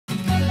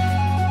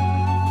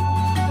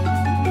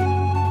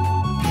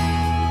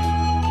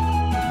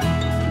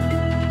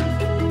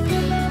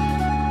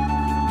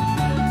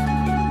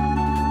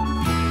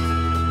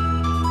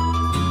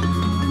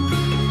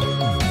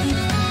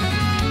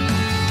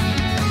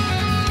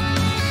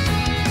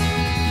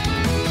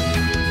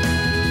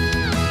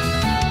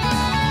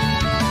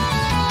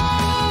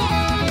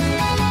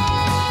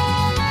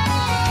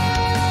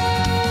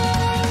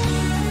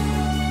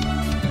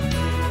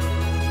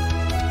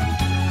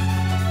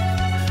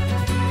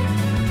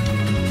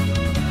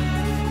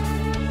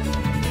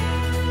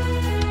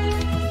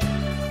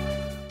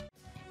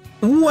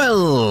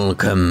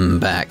Welcome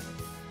back.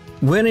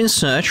 We're in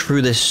search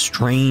through this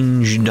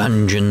strange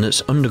dungeon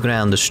that's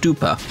underground the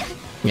stupa.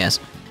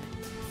 Yes.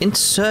 In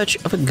search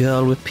of a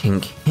girl with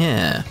pink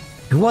hair,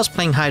 who was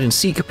playing hide and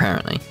seek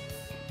apparently.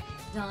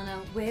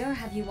 Donna, where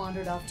have you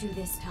wandered off to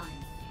this time?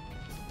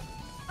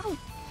 Oh,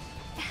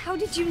 how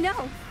did you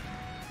know?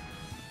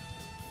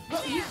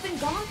 Well, you've been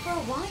gone for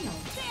a while.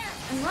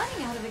 I'm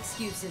running out of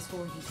excuses for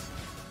you.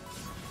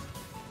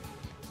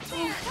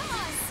 Oh,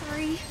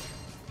 sorry.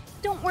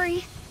 Don't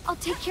worry, I'll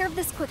take care of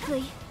this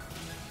quickly.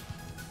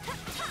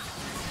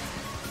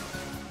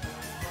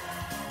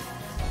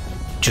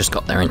 Just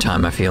got there in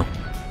time, I feel.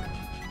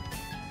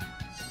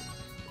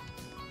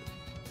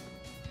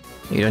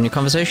 You done your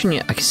conversation?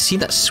 Yeah, I can see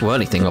that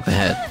swirly thing up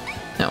ahead.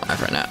 No,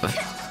 I've run out of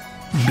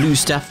blue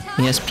stuff.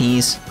 Yes,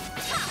 please.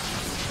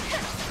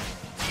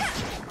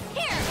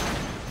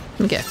 Let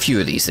me get a few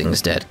of these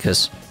things dead,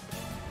 because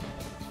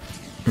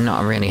I've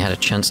not really had a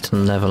chance to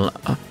level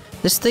up.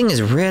 This thing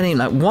is really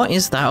like, what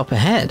is that up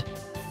ahead?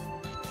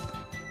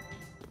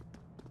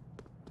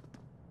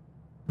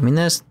 I mean,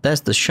 there's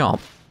the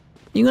shop.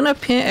 You're gonna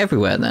appear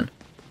everywhere then.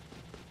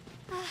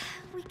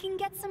 We can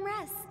get some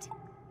rest.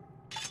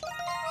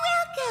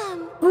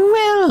 Welcome!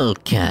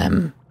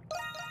 Welcome!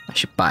 I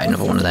should buy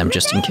another one of them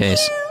just in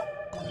case.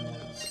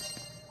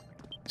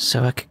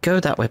 So I could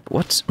go that way, but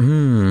what's...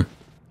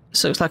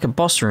 This looks like a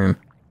boss room.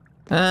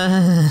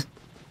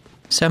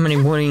 So many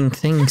worrying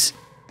things.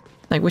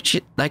 Like, which...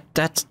 Like,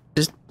 that's...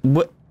 Just...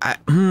 What...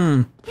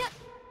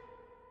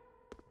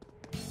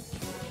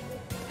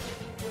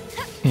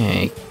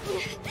 Okay.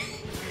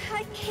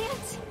 I can't.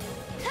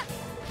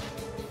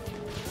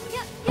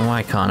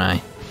 Why can't I?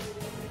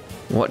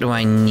 What do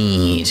I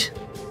need?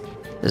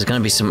 There's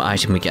gonna be some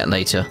item we get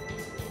later.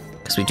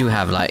 Because we do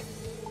have, like,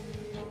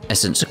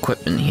 essence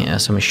equipment here,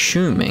 so I'm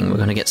assuming we're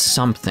gonna get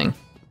something.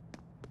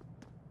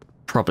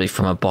 Probably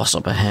from a boss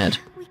up ahead.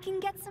 We can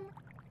get some...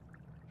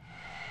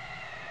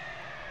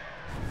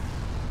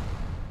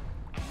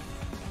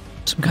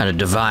 Some kind of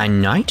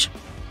divine knight?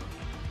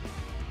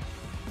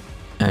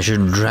 Azure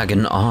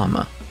dragon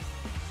armor.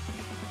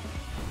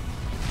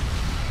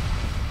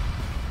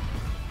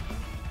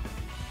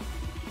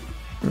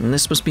 And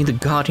this must be the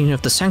guardian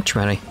of the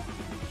sanctuary.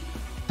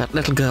 That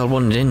little girl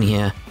wandered in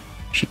here.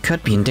 She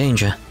could be in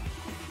danger.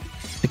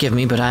 Forgive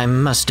me, but I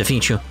must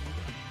defeat you.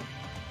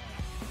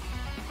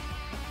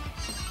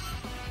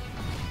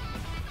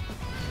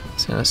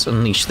 So let's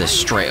unleash this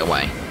straight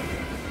away.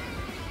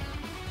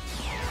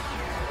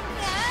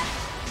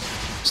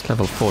 It's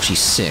level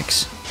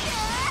 46.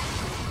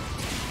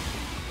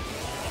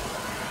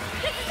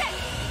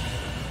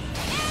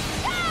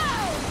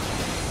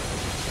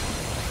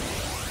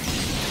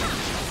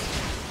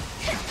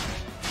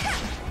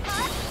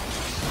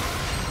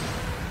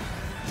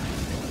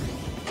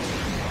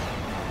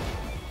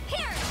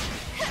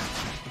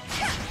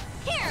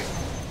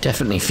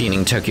 Definitely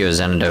feeling Tokyo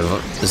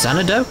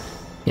Xanadu?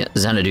 Yeah,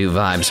 Xanadu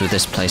vibes with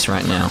this place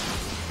right now.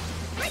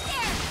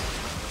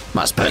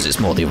 Well, I suppose it's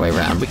more the other way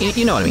around, but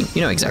you know what I mean.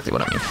 You know exactly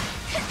what I mean.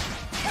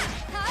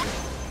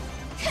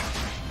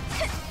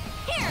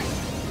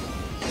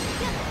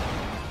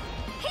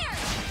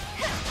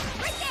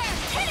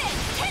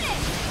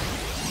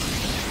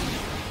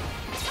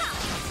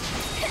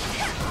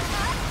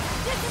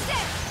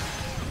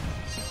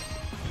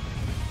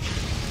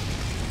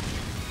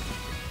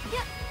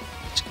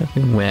 Just gotta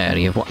be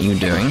wary of what you're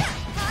doing.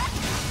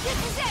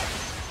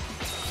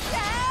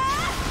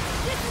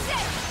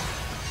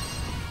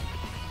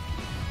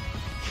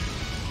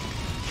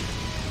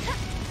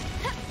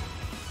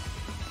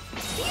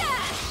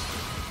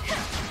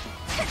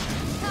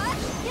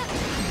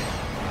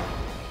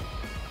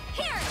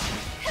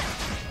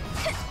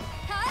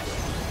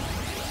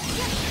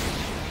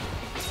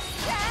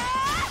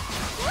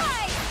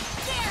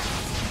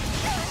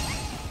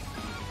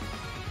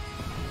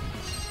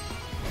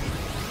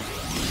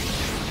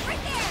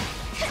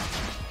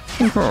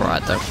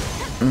 Alright though.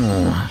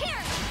 Ooh.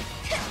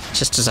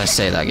 Just as I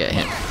say that, I get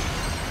hit.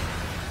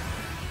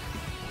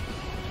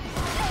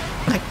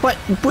 Like, what?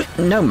 What?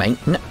 No, mate.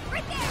 No.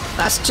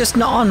 That's just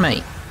not on,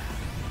 mate.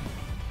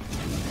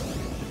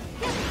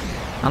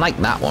 I like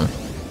that one.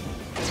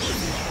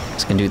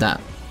 Just gonna do that.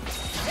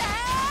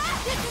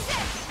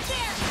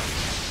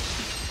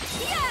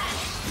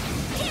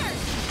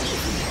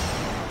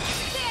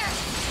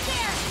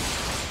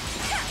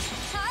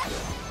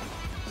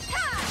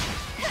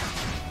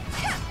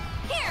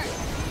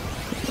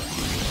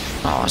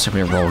 Oh, so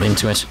we rolled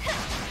into it.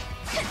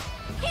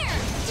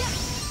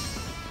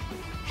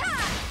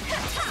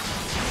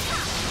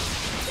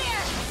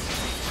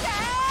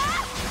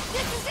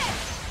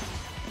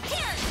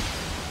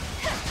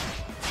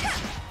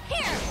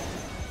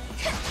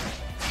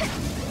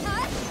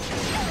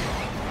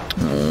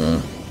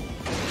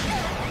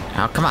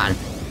 Oh, come on.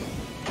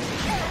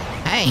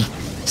 Hey!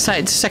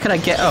 The second I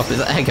get up,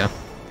 there you go.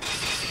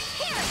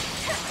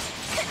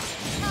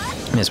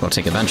 May as well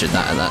take advantage of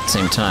that at that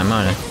same time,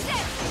 might I?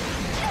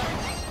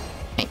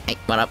 Hey,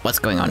 what up? What's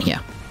going on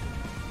here?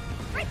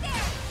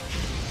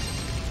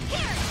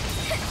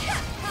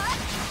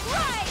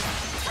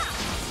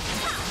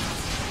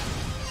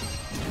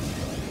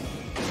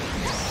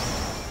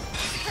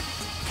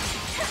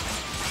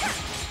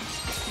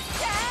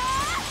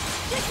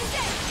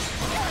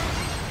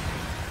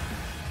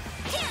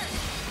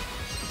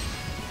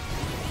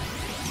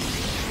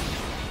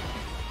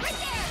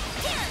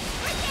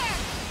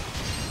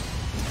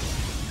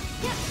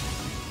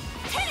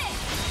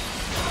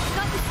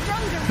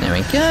 stronger. There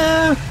we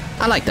go.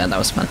 I like that. That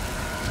was fun.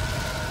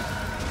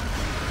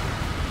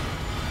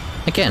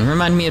 Again,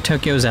 remind me of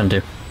Tokyo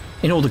Xanadu.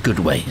 In all the good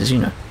ways, you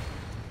know.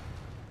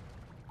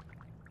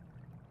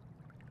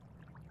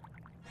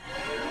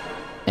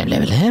 Hello,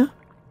 hello.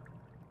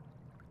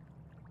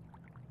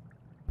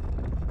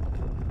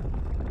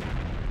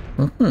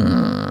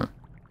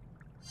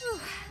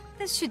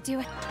 This should do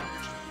it.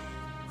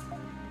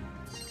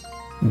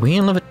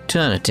 Wheel of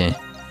Eternity.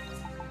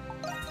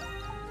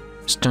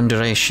 Stone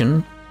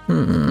duration.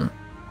 An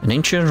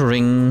ancient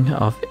ring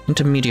of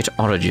intermediate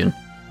origin.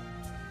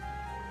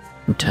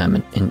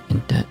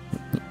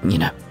 You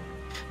know.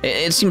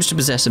 It seems to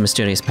possess a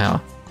mysterious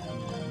power.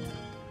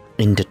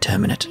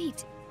 Indeterminate.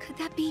 Wait, could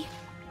that be?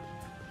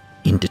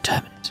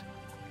 Indeterminate.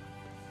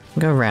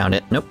 Go around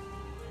it. Nope.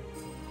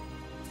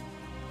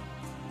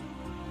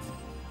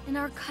 An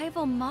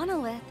archival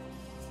monolith.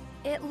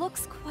 It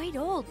looks quite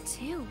old,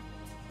 too.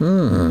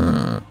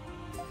 I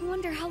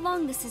wonder how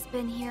long this has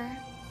been here.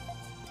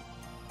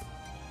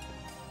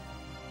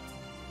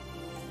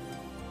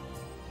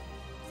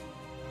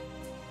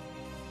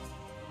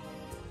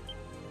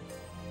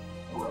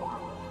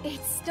 It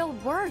still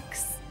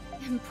works.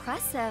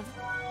 Impressive.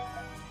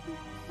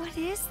 What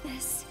is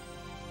this?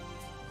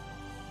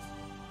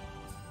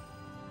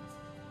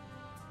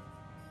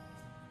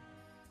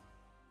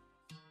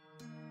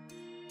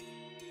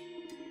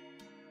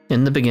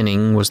 In the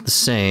beginning was the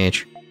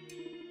sage.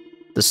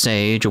 The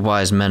sage, a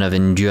wise man of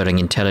enduring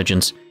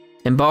intelligence,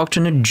 embarked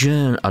on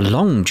a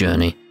long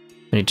journey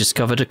when he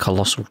discovered a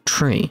colossal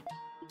tree.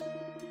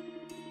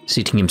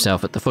 Seating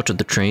himself at the foot of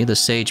the tree, the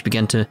sage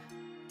began to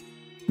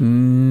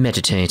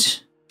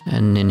meditate,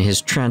 and in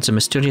his trance a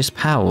mysterious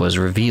power was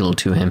revealed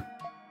to him.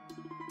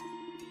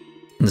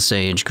 The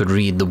sage could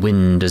read the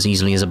wind as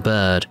easily as a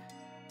bird.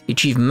 He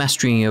achieved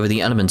mastery over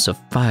the elements of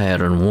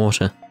fire and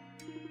water.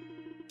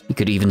 He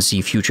could even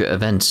see future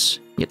events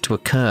yet to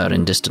occur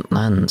in distant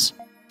lands.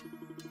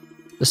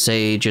 The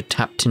sage had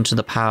tapped into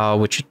the power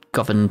which had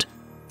governed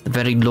the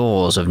very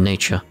laws of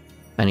nature,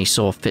 and he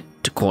saw fit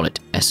to call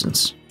it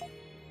essence.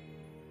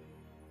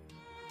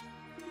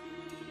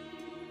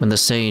 When the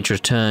sage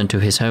returned to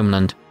his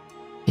homeland,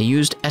 he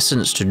used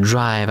essence to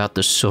drive out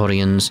the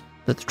saurians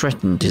that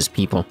threatened his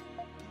people.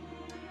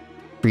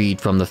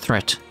 Freed from the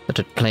threat that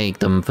had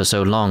plagued them for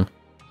so long,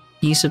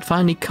 peace had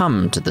finally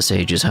come to the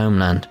sage's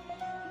homeland.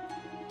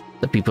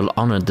 The people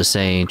honored the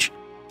sage,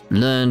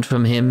 learned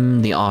from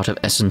him the art of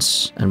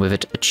essence, and with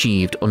it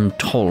achieved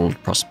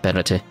untold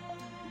prosperity.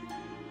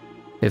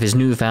 With his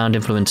newfound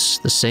influence,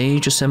 the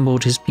sage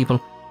assembled his people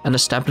and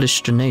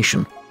established a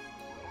nation.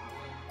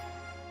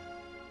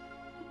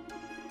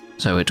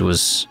 So it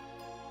was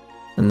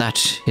that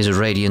His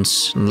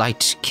Radiance,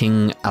 Light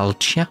King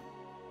Altia,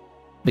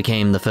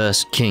 became the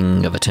first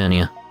king of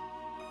Eternia.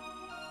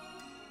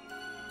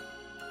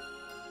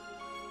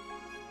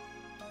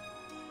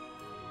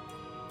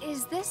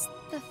 Is this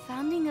the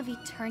founding of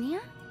Eternia?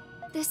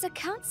 This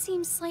account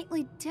seems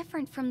slightly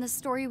different from the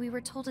story we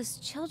were told as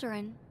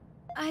children.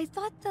 I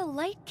thought the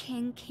Light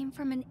King came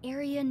from an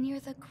area near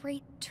the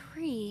Great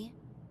Tree.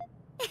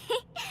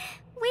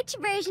 Which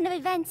version of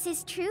events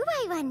is true,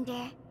 I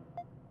wonder?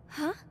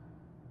 Huh?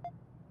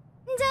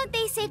 Don't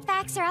they say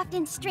facts are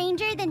often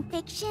stranger than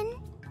fiction?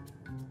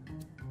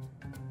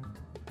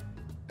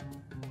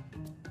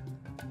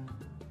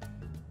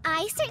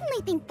 I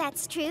certainly think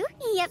that's true.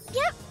 Yep.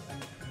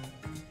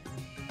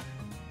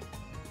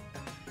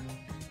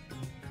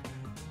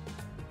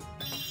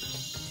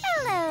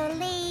 Hello,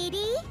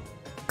 lady.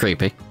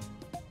 Creepy.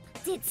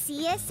 Did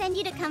Sia send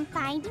you to come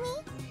find me?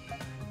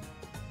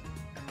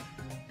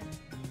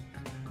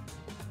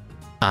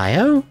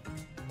 Io?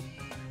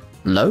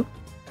 Low?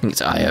 I think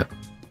it's Io.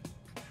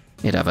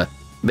 You'd have a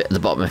bit at the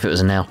bottom if it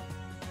was an L.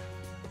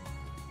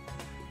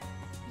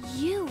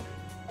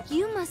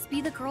 You must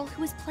be the girl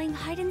who was playing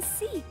hide and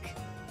seek.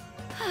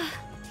 I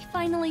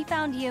finally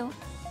found you.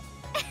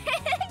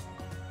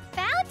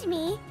 Found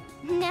me?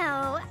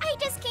 No, I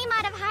just came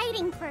out of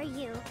hiding for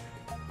you.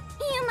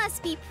 You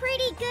must be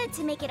pretty good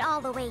to make it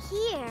all the way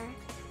here.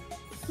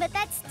 But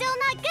that's still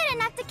not good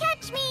enough to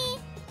catch me.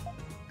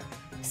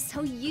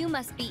 So you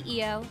must be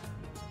Io.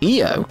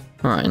 Io?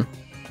 Alright.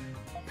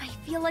 I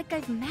feel like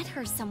I've met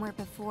her somewhere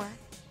before.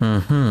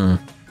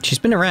 She's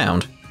been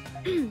around.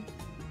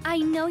 I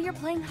know you're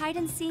playing hide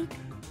and seek,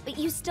 but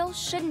you still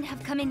shouldn't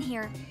have come in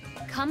here.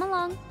 Come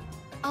along.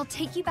 I'll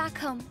take you back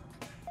home.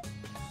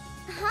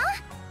 Huh?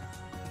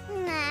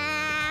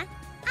 Nah,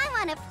 I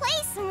want to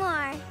play some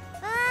more.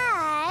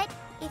 But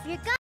if you're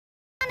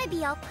gonna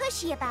be all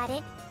pushy about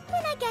it,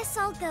 then I guess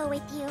I'll go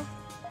with you.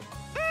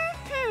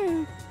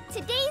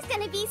 Today's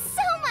gonna be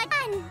so much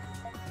fun!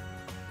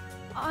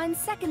 On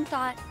second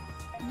thought...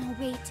 No,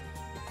 wait.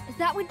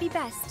 That would be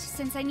best,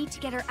 since I need to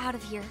get her out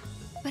of here.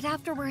 But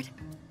afterward,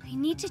 I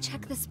need to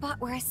check the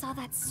spot where I saw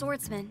that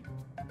swordsman.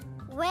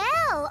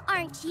 Well,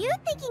 aren't you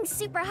thinking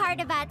super hard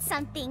about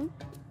something?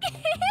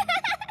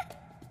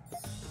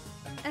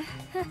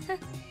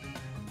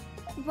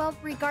 Well,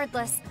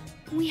 regardless,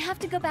 we have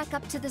to go back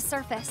up to the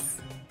surface.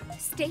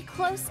 Stay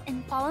close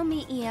and follow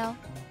me, Io.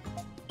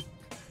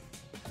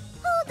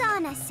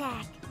 Hold on a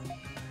sec.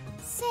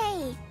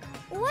 Say,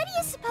 what do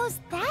you suppose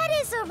that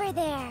is over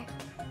there?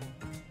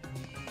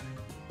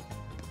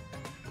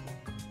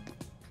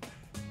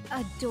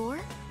 A door?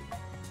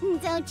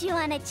 Don't you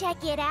want to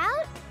check it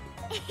out?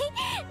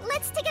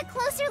 Let's take a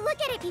closer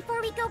look at it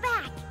before we go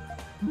back.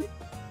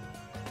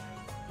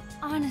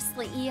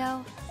 Honestly,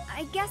 Io,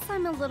 I guess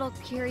I'm a little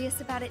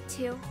curious about it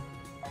too.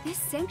 This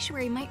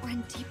sanctuary might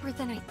run deeper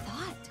than I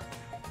thought.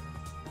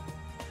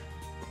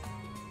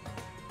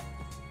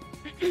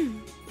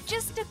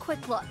 Just a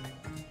quick look,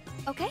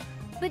 okay?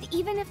 But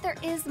even if there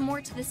is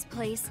more to this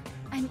place,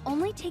 I'm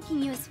only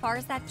taking you as far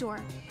as that door.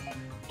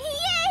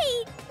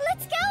 Yay!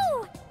 Let's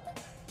go!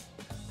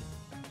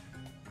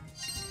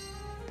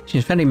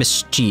 She's very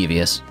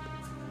mischievous.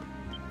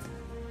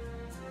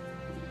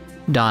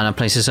 Dana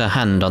places her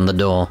hand on the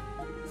door,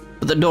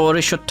 but the door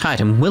is shut tight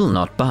and will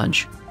not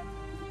budge.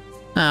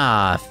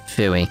 Ah,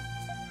 phooey.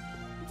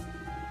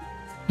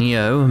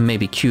 Io may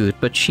be cute,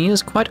 but she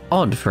is quite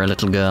odd for a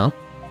little girl.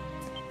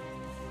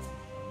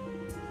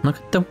 Look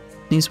at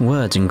these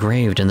words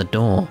engraved in the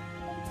door.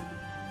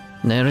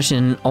 They're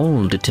written in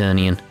Old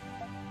Eternian.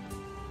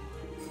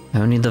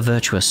 Only the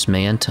virtuous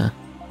may enter.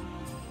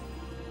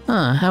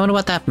 I wonder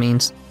what that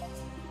means.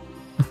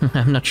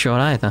 I'm not sure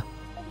either.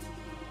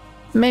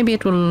 Maybe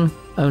it will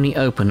only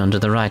open under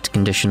the right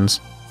conditions.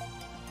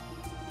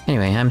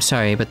 Anyway, I'm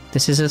sorry, but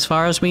this is as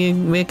far as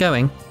we're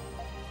going.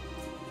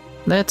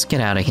 Let's get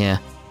out of here.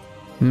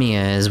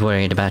 Mia is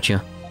worried about you.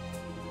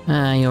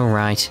 You're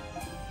right.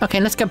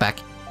 Okay, let's go back.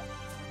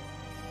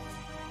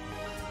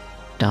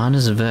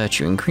 Dana's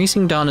virtue.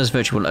 Increasing Dana's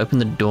virtue will open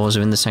the doors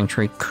within the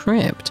sanctuary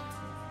crypt,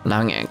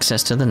 allowing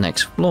access to the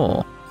next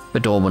floor. The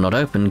door will not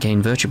open,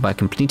 gain virtue by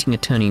completing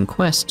Eternian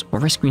quests or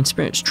rescuing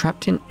spirits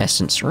trapped in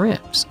essence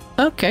rifts.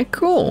 Okay,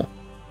 cool.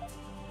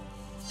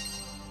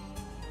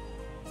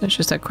 It's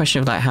just that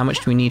question of like, how much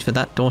do we need for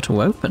that door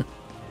to open?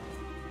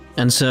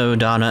 And so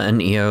Dana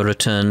and Io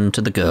return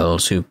to the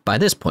girls who, by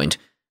this point,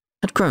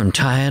 had grown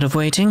tired of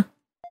waiting.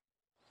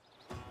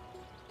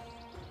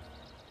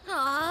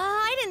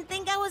 I didn't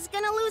think I was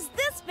gonna lose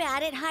this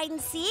bad at hide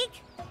and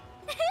seek.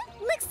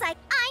 Looks like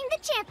I'm the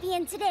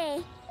champion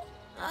today.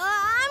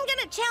 I'm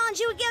gonna challenge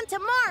you again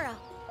tomorrow.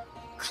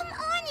 Come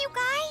on, you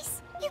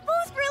guys. You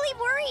both really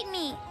worried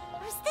me.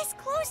 I was this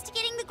close to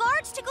getting the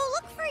guards to go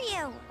look for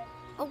you.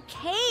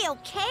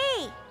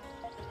 Okay.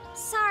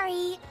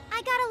 Sorry,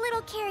 I got a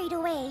little carried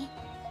away.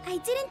 I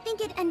didn't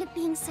think it'd end up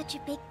being such a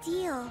big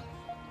deal.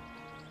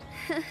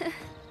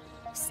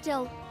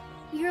 Still,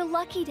 you're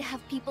lucky to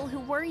have people who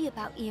worry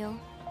about you.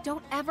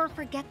 Don't ever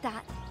forget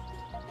that.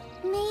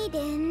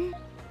 Maiden.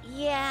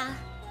 Yeah.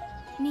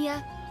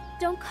 Mia,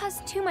 don't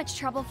cause too much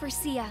trouble for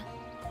Sia.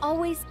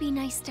 Always be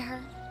nice to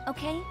her,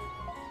 okay?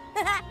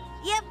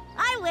 Yep,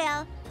 I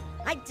will.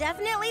 I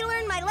definitely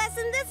learned my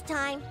lesson this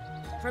time.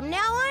 From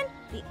now on,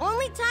 the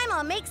only time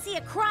I'll make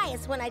Sia cry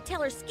is when I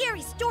tell her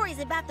scary stories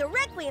about the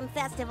Requiem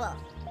Festival.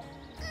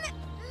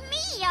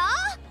 Mia?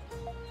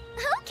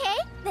 Okay,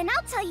 then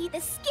I'll tell you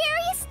the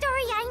scariest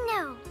story I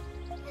know.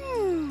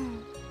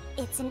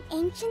 It's an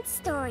ancient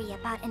story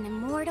about an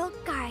immortal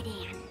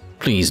guardian.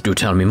 Please do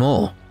tell me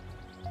more.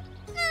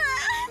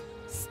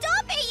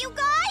 Stop it, you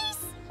guys!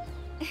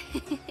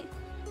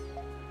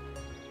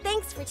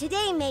 Thanks for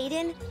today,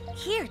 Maiden.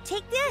 Here,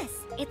 take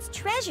this. It's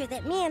treasure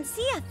that me and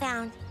Sia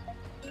found.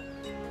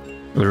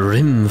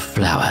 Rim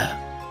flower.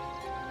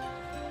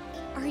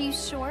 Are you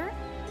sure?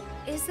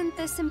 Isn't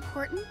this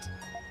important?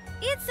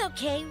 It's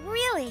okay,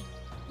 really.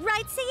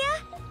 Right,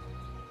 Sia?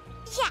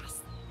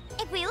 Yes.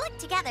 If we look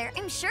together,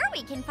 I'm sure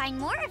we can find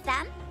more of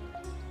them.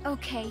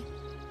 Okay.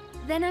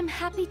 Then I'm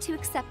happy to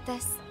accept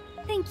this.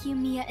 Thank you,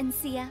 Mia and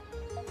Sia.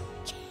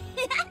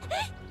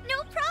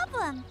 No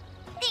problem.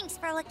 Thanks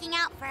for looking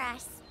out for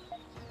us.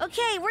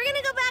 Okay, we're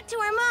gonna go back to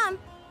our mom.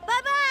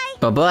 Bye-bye.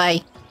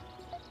 Bye-bye.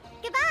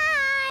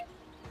 Goodbye.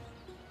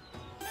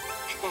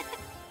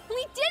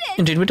 We did it!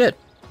 Indeed we did.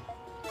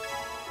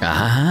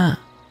 Ah.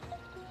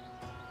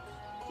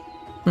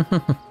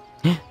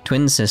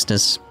 Twin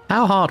sisters.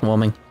 How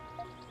heartwarming.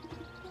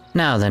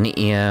 Now then,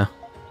 Io.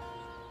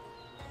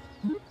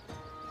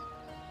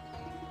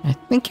 I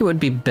think it would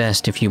be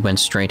best if you went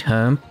straight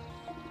home.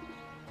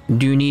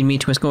 Do you need me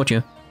to escort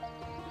you?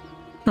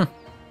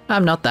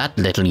 I'm not that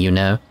little, you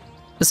know.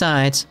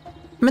 Besides,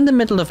 I'm in the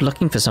middle of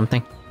looking for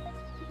something.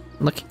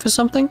 Looking for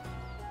something?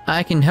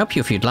 I can help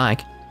you if you'd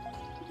like.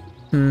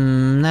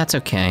 That's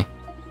okay.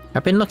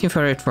 I've been looking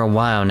for it for a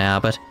while now,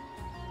 but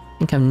I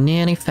think I've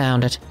nearly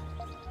found it.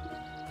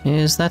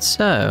 Is that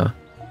so?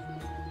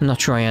 I'm not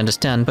sure I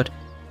understand, but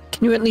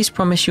can you at least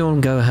promise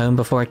you'll go home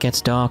before it gets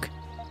dark?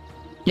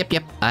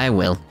 Yep, I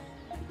will.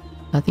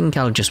 I think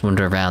I'll just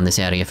wander around this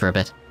area for a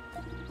bit.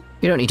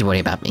 You don't need to worry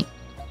about me.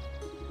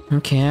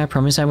 Okay, I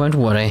promise I won't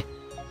worry.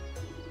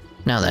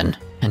 Now then,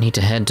 I need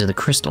to head to the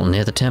crystal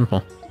near the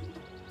temple.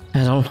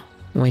 Adol,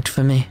 wait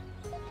for me.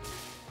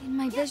 In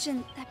my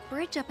vision, that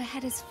bridge up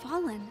ahead has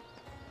fallen.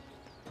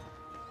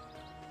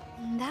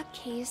 In that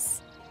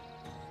case...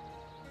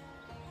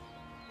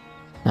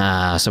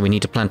 Ah, so we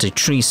need to plant a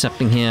tree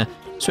sapling here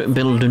so it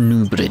build a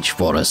new bridge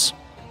for us.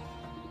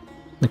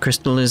 The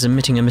crystal is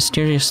emitting a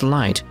mysterious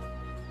light.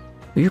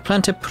 Will you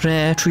plant a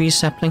prayer tree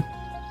sapling?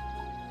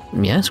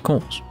 Yes, of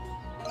course.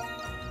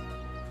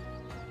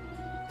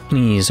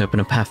 Please open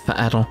a path for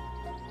Adol.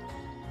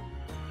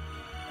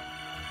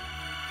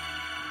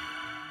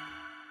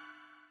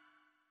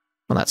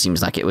 Well, that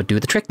seems like it would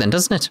do the trick then,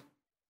 doesn't it?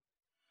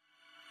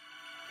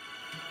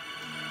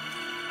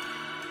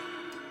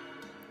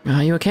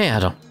 Are you okay,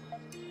 Adol?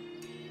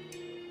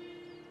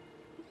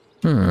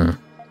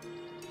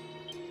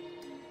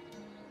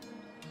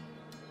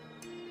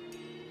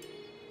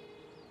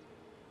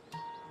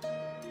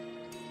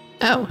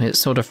 Oh, it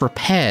sort of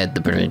repaired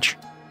the bridge.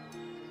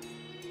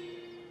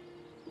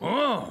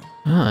 Oh,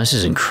 this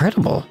is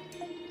incredible.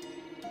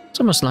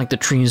 It's almost like the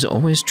tree is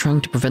always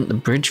trying to prevent the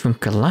bridge from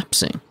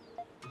collapsing.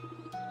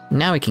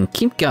 Now we can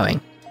keep going.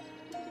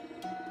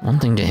 One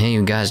thing to hear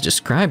you guys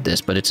describe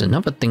this, but it's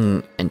another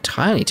thing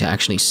entirely to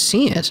actually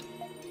see it.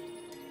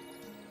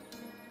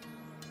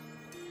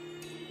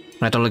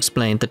 Adol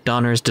explained that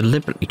Dana is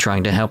deliberately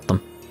trying to help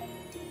them.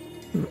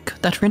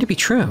 Could that really be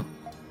true?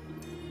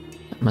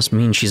 That must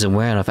mean she's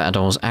aware of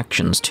Adol's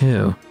actions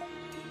too.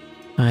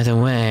 Either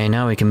way,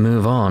 now we can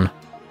move on.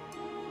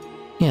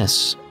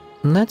 Yes,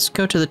 let's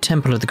go to the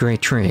Temple of the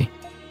Great Tree.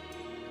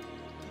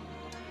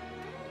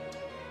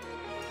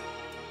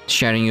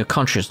 Sharing your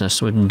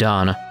consciousness with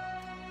Dana.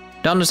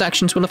 Dana's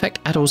actions will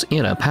affect Adol's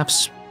era,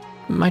 perhaps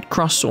might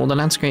cross or the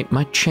landscape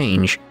might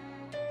change.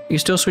 You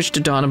still switch to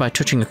Dana by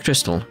touching a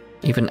crystal,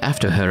 even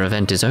after her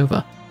event is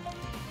over.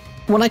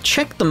 When I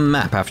checked the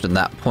map after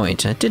that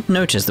point, I did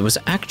notice there was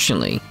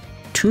actually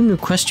 2 new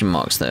question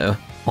marks though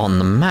on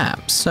the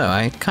map, so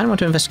I kind of want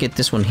to investigate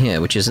this one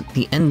here, which is at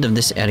the end of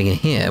this area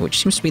here, which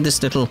seems to be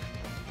this little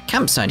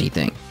campsite-y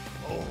thing.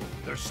 Oh,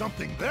 there's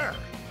something there.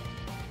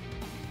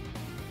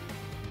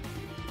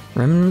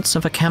 Remnants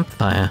of a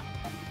campfire,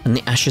 and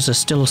the ashes are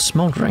still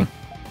smoldering.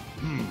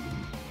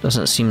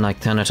 Doesn't seem like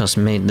Thanatos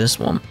made this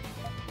one.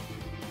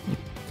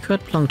 It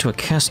could belong to a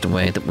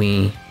castaway that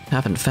we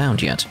haven't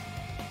found yet.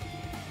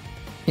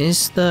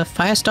 Is the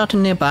fire starter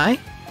nearby?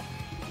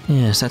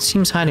 Yes, that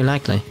seems highly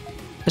likely.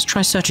 Let's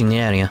try searching the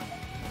area.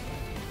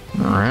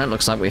 Alright,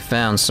 looks like we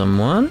found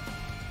someone.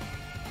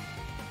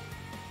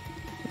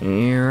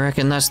 You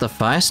reckon that's the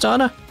fire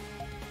starter?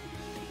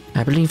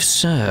 I believe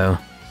so.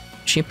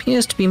 She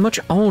appears to be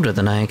much older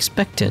than I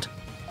expected.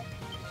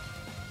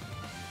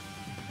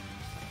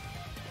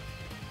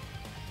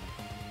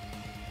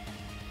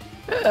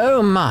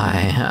 Oh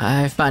my,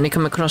 I finally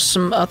come across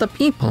some other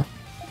people.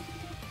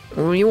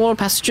 Were you all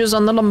passengers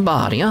on the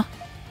Lombardia?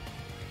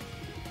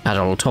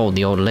 Adol told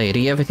the old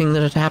lady everything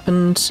that had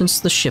happened since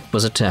the ship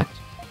was attacked.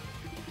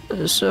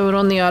 So we're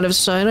on the Isle of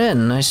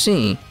Seiren, I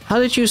see. How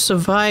did you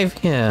survive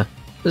here?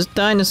 There's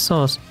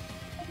dinosaurs.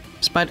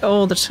 Despite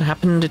all that's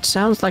happened, it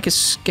sounds like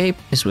escape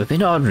is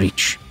within our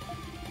reach.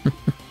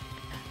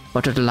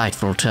 What a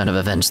delightful turn of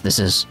events this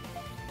is.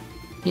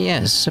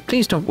 Yes, so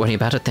please don't worry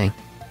about a thing.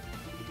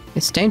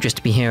 It's dangerous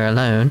to be here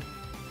alone.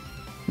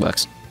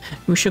 Works.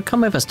 You should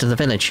come with us to the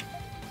village.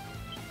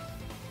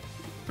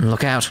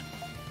 Look out.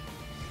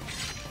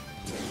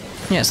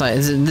 Yes, like,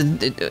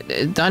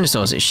 the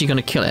dinosaurs, is she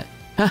gonna kill it?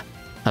 Huh,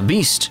 a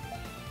beast.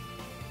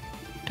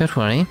 Don't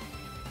worry,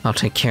 I'll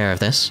take care of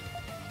this.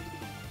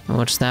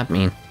 What does that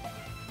mean?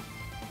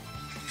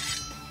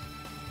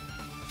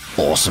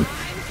 Awesome.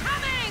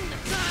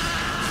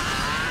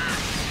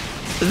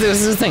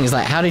 This is the thing, it's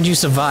like, how did you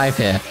survive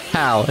here?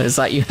 How? It's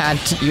like you had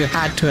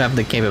to have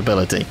the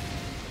capability.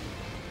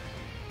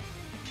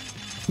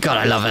 God,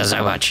 I love her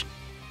so much.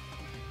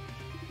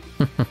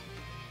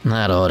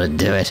 That ought to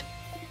do it.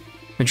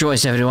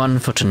 Rejoice, everyone,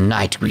 for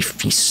tonight we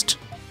feast.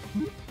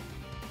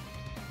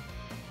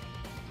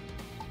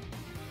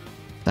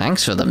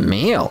 Thanks for the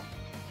meal.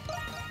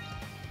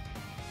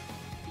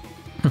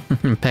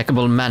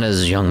 Impeccable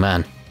manners, young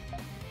man.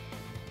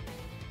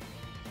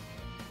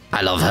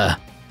 I love her.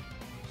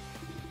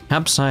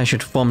 Perhaps I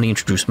should formally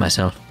introduce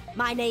myself.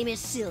 My name is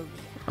Silvia.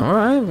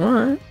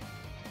 Alright.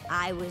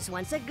 I was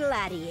once a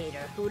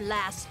gladiator who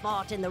last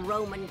fought in the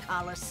Roman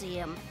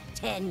Colosseum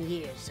 10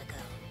 years ago.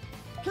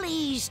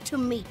 Pleased to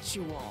meet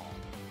you all.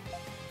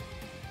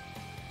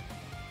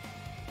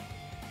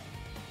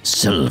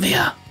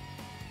 Silvia.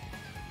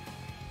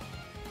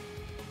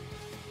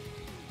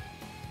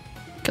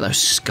 Look at those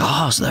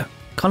scars, though.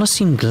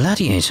 Colosseum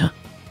gladiator.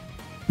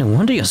 No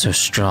wonder you're so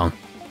strong.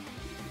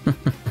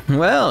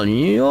 Well,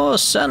 you're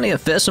certainly a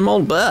fearsome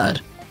old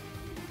bird.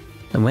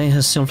 The way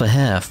her silver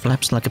hair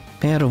flaps like a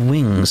pair of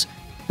wings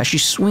as she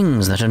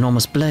swings that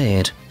enormous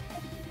blade.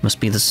 Must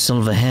be the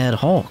silver-haired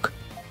hawk.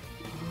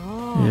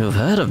 Oh. You've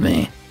heard of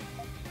me.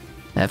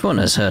 Everyone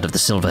has heard of the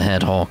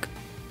silver-haired hawk,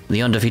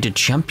 the undefeated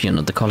champion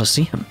of the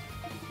Colosseum.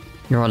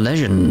 You're a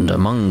legend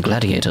among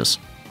gladiators.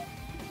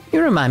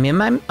 You remind me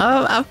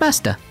of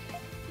Master.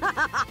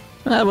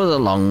 That was a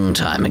long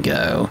time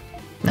ago.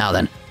 Now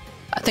then,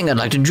 I think I'd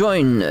like to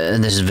join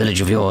this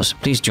village of yours.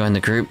 Please join the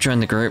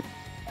group,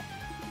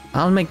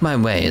 I'll make my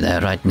way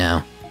there right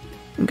now.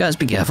 You guys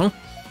be careful.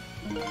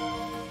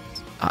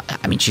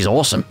 I mean, she's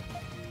awesome.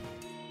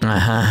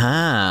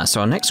 Ahaha,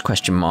 so our next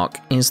question mark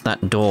is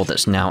that door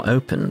that's now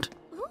opened.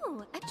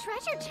 Ooh, a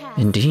treasure chest.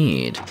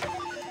 Indeed.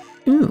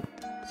 Ooh.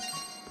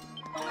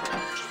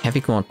 Heavy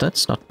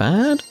gauntlets, not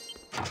bad.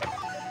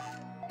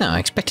 No, I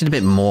expected a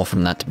bit more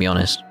from that, to be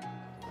honest.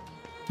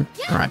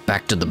 Alright,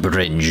 back to the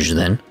bridge,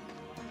 then.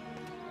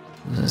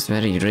 It's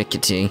very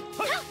rickety.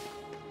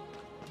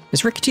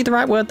 Is rickety the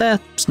right word there?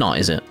 It's not,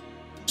 is it?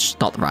 It's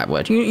not the right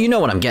word. You know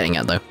what I'm getting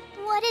at, though.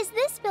 What is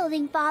this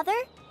building, Father?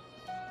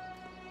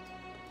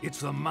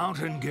 It's the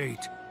mountain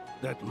gate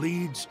that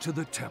leads to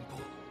the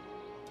temple.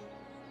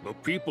 The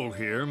people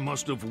here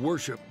must have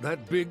worshipped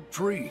that big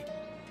tree,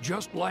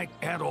 just like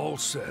Adol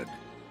said.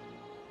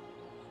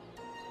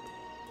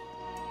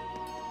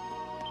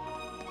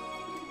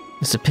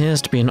 This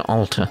appears to be an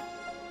altar.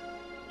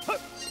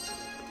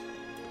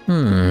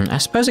 I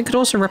suppose it could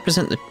also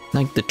represent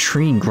the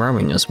tree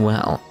growing as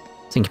well.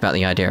 Think about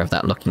the idea of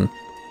that looking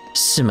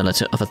similar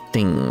to other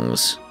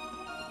things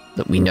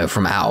that we know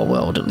from our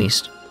world, at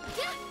least.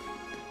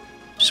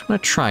 Just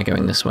want to try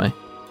going this way.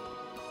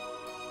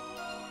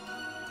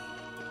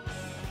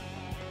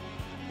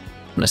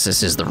 Unless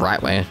this is the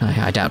right way.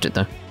 I doubt it,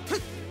 though.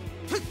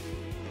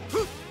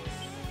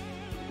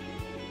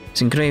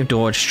 It's engraved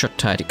door, shut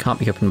tight. It can't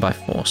be opened by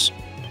force.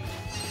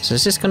 So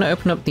is this going to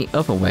open up the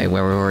other way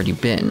where we've already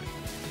been?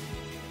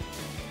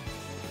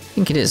 I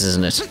think it is,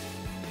 isn't it?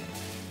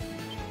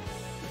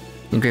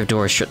 The engraved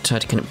door is shut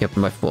tight. It cannot be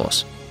opened by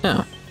force.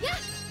 Oh.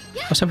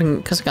 I was hoping,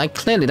 because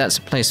clearly that's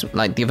a place,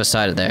 like the other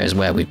side of there is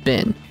where we've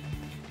been.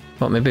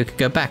 Thought maybe we could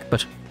go back,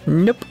 but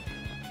nope.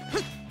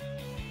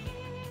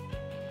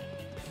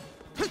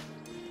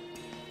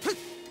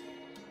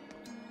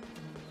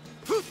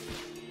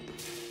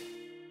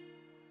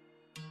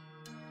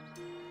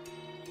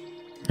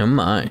 Oh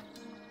my.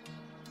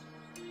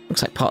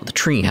 Looks like part of the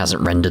tree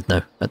hasn't rendered,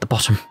 though, at the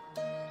bottom.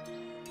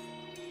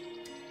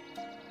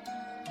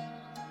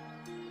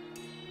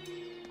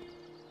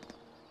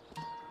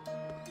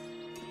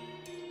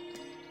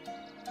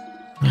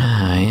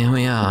 Here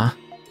we are.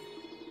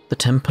 The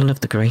Temple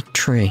of the Great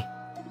Tree.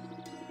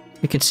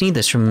 We could see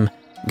this from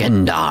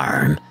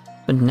Gendarm,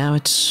 but now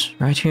it's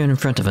right here in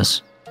front of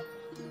us.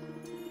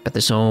 But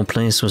this old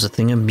place was a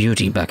thing of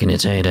beauty back in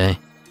its heyday.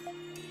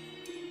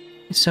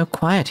 It's so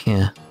quiet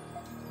here.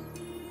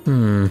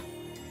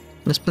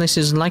 This place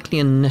is likely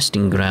a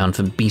nesting ground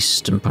for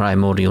beasts and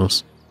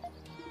primordials.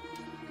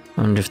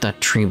 I wonder if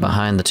that tree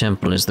behind the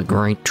temple is the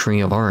Great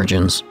Tree of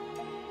Origins.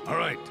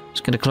 Alright.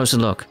 Let's get a closer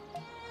look.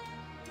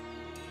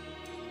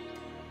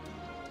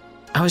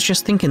 I was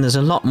just thinking there's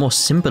a lot more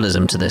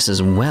symbolism to this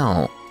as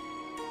well.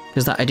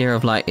 There's that idea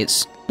of like,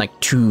 it's like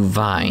two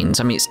vines.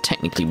 I mean, it's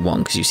technically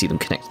one because you see them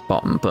connect at the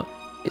bottom, but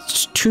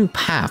it's two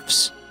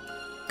paths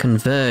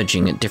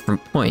converging at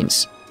different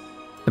points.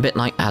 A bit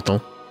like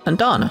Adol and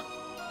Dana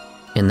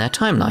in their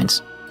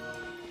timelines.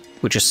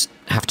 We'll just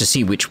have to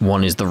see which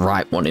one is the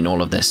right one in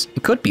all of this.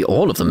 It could be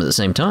all of them at the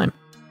same time.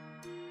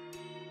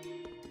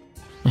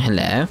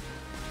 Hello?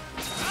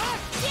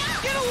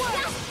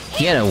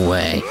 Get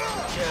away.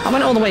 I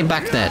went all the way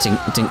back there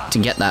to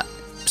get that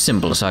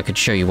symbol so I could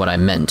show you what I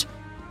meant.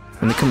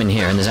 And we come in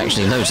here and there's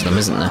actually loads of them,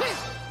 isn't there?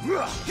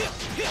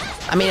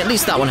 I mean, at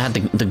least that one had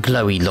the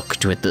glowy look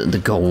to it,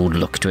 the gold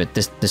look to it.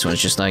 This one's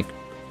just like,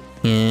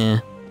 yeah,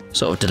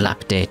 sort of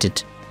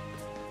dilapidated.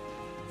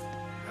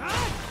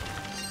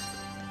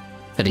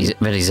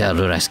 Very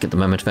Zelda-esque at the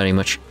moment, very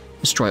much.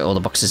 Destroy all the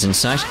boxes in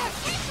sight.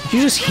 Did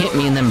you just hit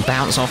me and then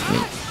bounce off me?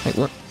 Like,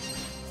 what?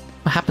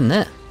 What happened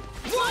there?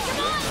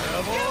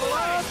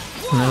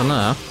 Never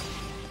know.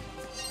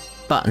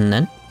 Button,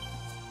 then.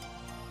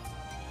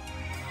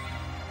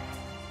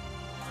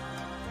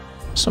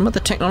 Some of the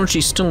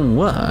technology still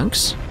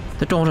works.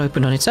 The door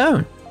opened on its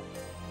own.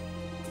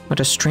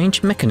 What a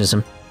strange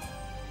mechanism.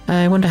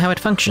 I wonder how it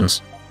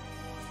functions.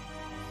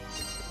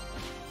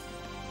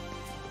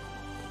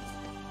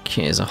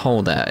 Okay, there's a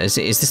hole there. Is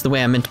this the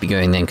way I'm meant to be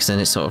going then? Because then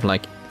it's sort of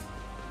like...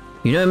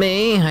 You know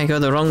me, I go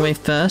the wrong way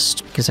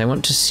first, because I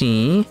want to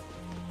see...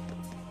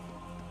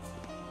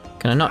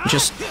 Can I not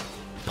just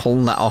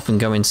pull that off and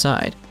go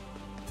inside?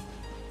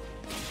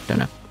 Don't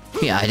know.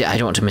 Yeah, I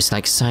don't want to miss,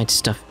 like, side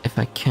stuff if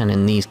I can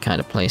in these kind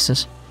of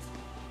places.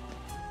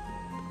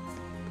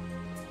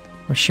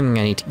 I'm assuming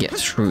I need to get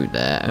through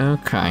there.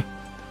 Okay.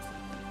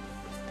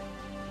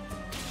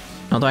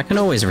 Although I can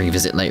always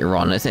revisit later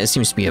on. It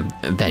seems to be a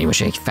very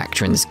much a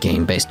factor in this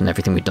game based on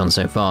everything we've done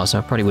so far, so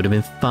I probably would have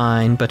been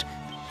fine, but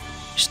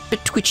just a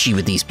bit twitchy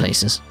with these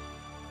places.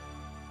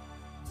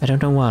 I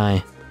don't know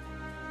why.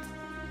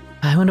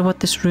 I wonder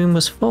what this room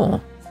was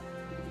for.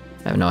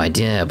 I have no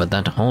idea, but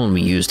that hole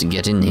we used to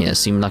get in here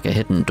seemed like a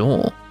hidden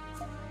door.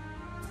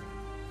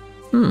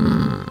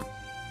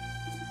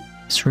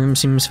 This room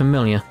seems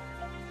familiar.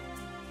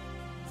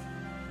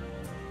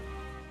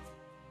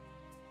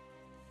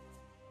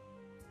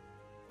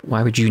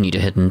 Why would you need a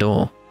hidden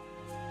door?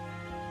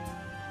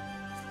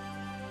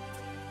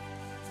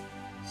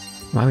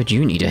 Why would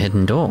you need a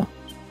hidden door?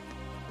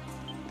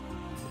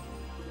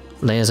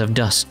 Layers of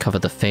dust cover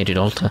the faded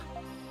altar.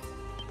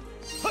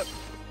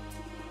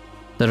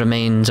 The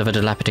remains of a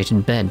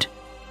dilapidated bed.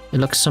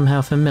 It looks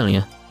somehow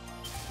familiar.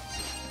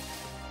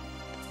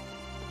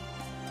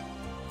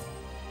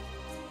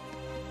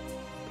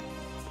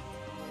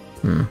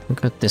 We'll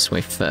go this way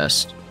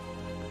first.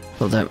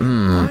 Although,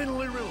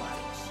 Finally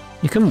relax.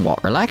 You can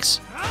what? Relax?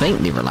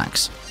 Faintly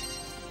relax.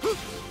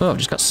 Oh, I've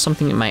just got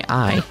something in my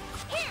eye.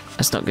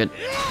 That's not good.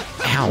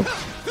 Ow.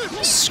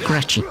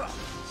 Scratchy.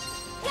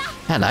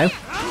 Hello.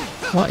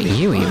 What are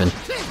you even?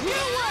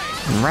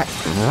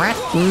 Ratnalarda.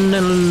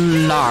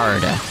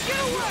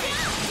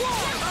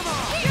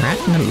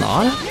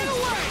 Ratnalarda?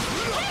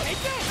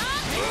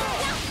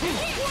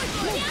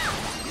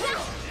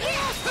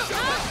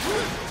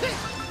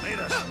 Made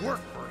us work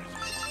for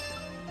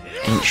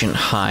it. Ancient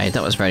hide.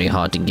 That was very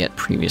hard to get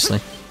previously.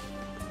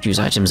 Use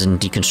items and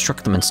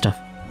deconstruct them and stuff.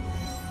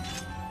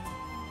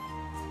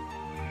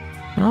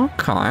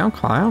 Okay.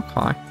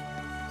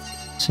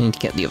 So I need to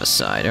get the other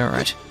side,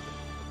 alright.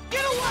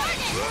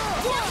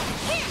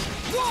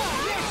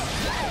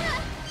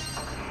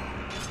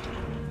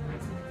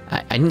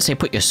 I didn't say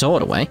put your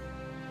sword away. I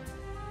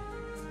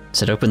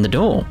said open the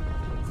door.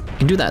 You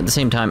can do that at the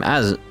same time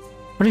as...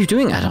 What are you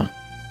doing, Adol?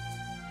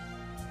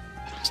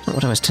 That's not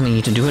what I was telling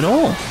you to do at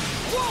all.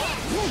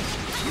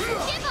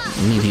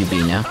 Leave you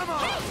be now.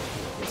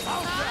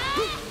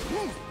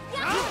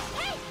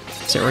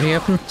 Is it already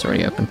open? It's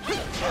already open.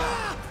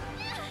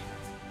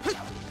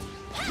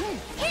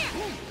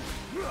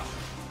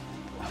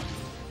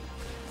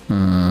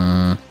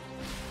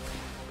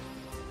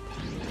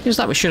 Feels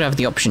like we should have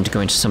the option to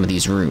go into some of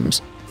these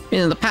rooms.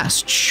 In the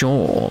past,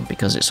 sure,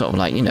 because it's sort of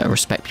like, you know,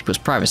 respect people's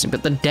privacy,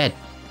 but they're dead.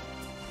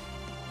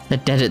 They're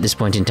dead at this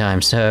point in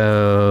time,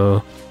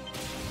 so...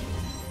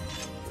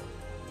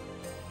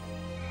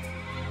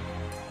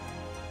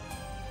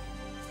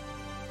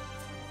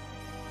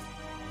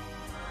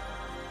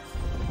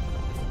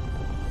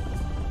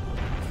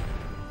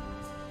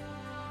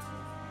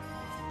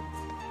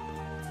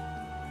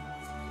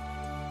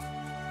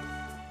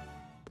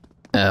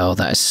 Oh,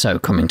 that is so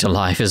coming to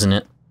life, isn't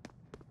it?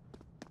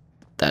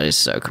 That is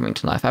so coming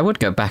to life. I would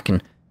go back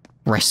and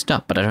rest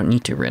up, but I don't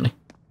need to, really.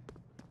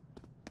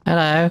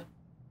 Hello?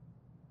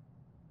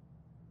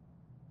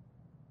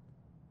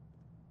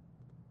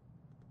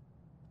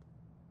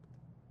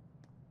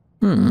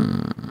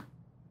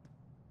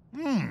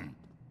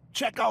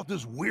 Check out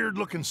this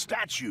weird-looking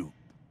statue.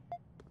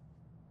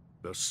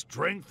 The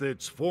strength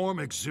its form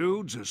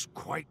exudes is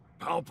quite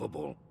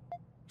palpable.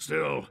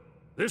 Still,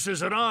 this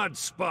is an odd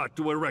spot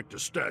to erect a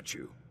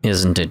statue.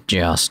 Isn't it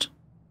just?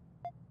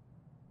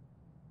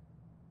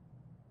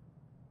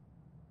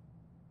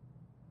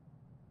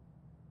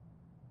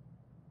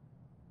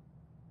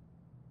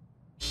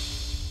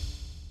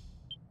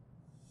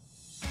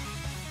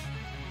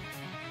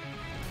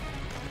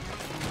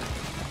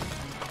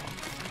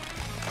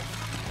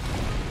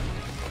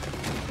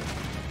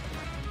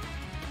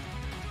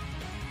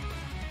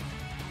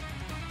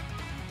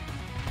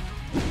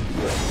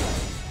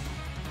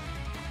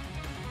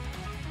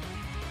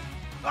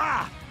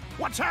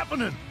 What's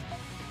happening?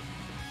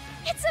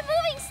 It's a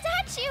moving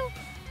statue!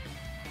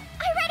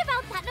 I read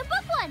about that in a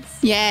book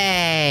once!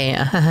 Yay!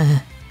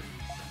 That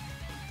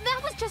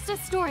was just a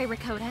story,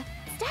 Rakota.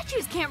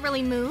 Statues can't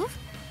really move.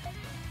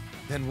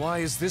 Then why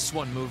is this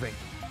one moving?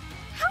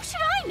 How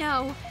should I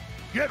know?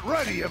 Get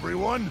ready,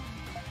 everyone!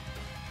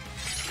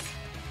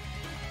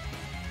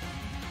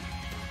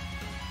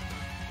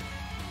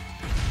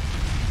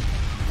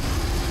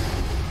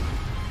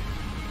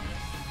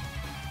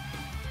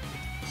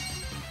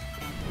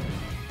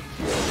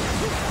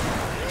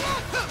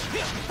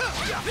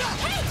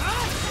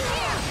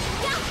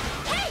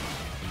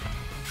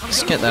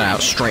 Let's get that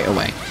out straight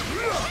away.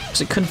 Because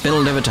it could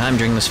build over time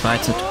during this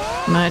fight and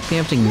might be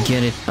able to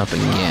get it up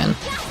again.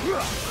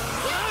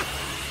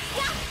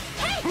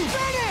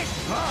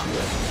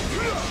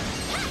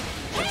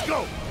 Let's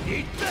go!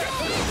 Eat that!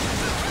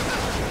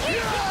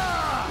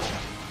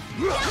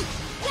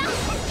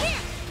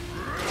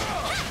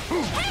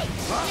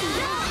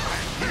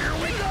 Here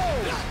we go!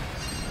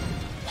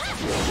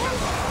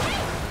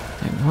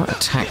 Okay, what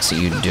attacks are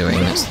you doing?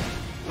 That's the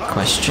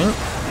question.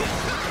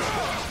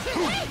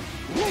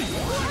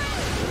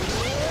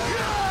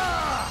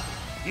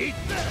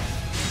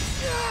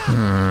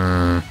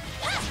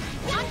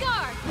 On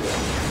guard!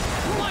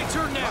 My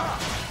turn now!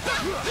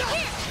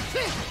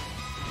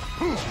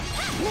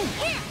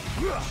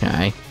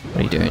 Okay, what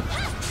are you doing?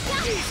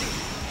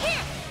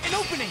 An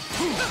opening!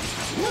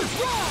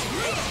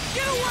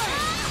 Get away!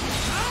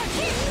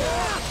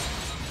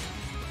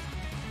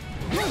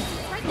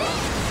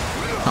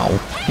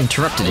 Oh,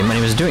 interrupted him when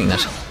he was doing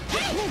that.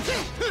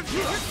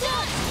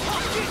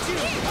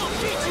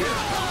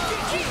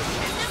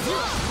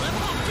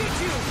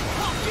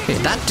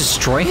 Did that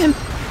destroy him?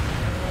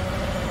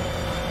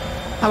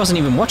 I wasn't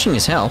even watching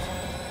his health.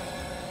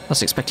 I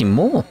was expecting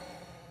more.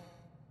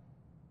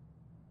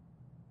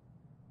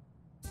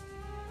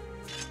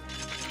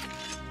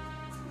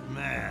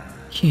 Man.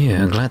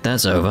 Yeah, glad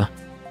that's over.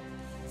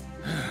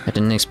 I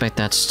didn't expect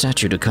that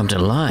statue to come to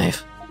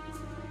life.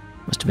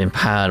 Must have been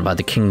powered by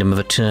the Kingdom of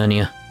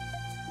Eternia.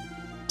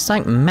 It's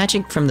like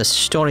magic from the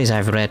stories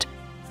I've read.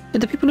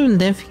 Did the people who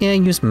live here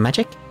use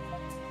magic?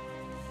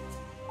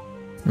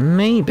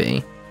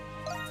 Maybe.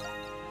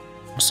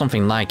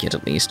 Something like it,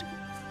 at least.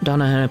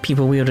 Dana and her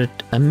people wielded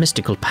a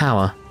mystical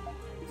power.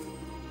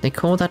 They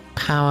call that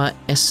power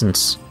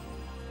essence.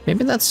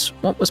 Maybe that's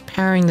what was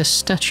powering this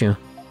statue.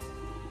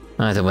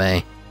 Either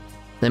way,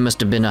 they must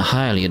have been a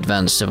highly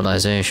advanced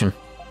civilization.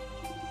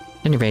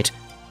 At any rate,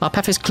 our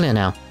path is clear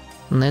now.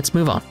 Let's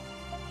move on.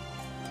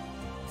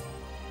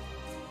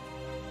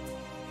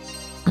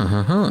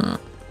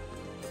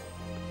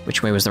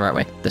 Which way was the right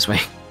way? This way.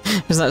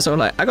 Is that sort of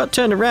like, I got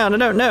turned around, I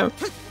don't know.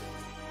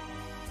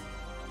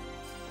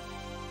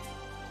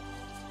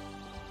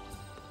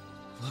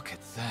 Look at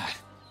that.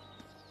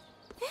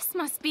 This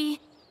must be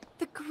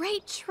the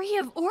Great Tree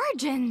of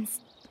Origins.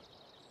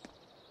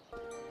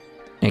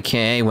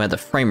 AKA where the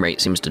frame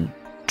rate seems to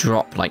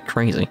drop like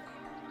crazy.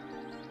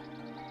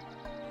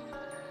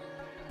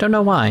 Don't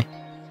know why.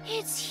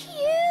 It's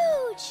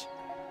huge!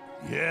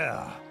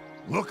 Yeah,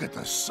 look at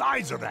the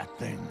size of that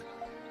thing.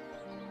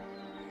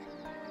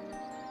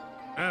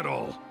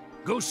 Adol,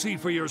 go see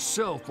for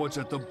yourself what's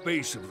at the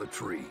base of the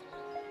tree.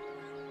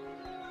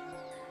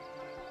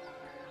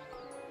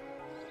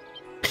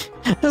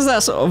 There's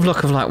that sort of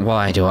look of like,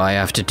 why do I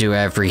have to do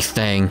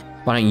everything?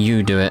 Why don't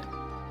you do it?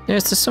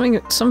 There's something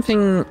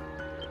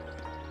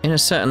in a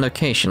certain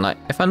location, like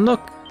if I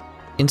look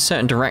in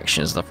certain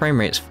directions, the frame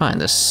rate's fine.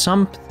 There's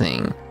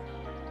something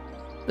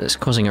that's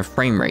causing a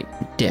frame rate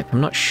dip.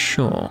 I'm not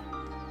sure.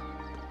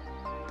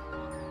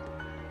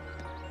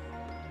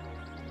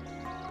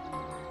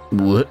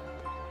 What?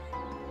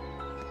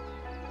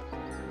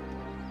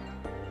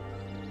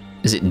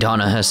 Is it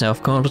Dana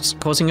herself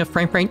causing a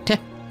frame rate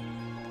dip?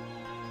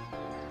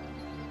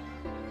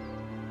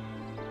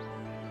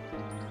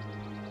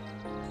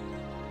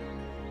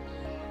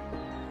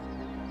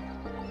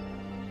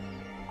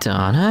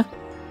 Dana?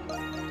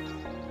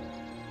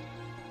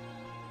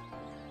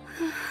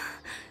 I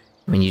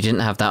mean, you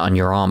didn't have that on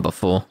your arm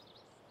before.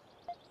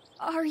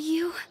 Are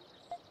you?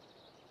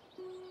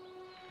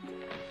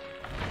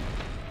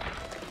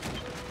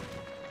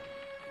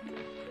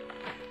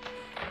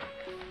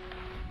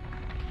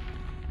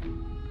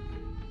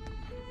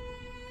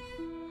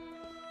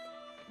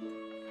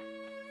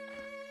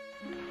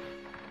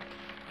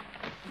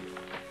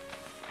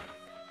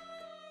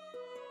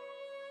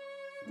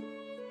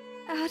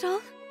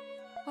 Adol?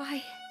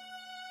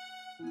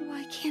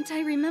 Why can't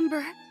I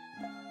remember?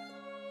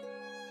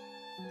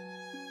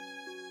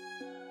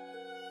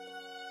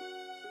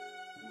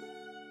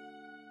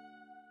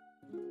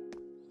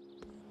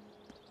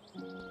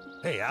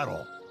 Hey,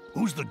 Adol,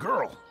 who's the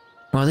girl?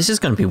 Well, this is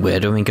going to be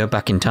weird when we go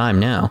back in time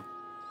now.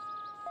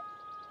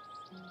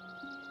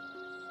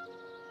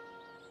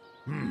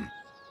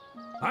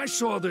 I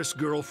saw this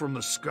girl from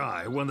the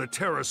sky when the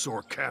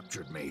pterosaur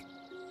captured me.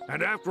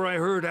 And after I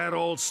heard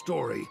Adol's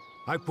story,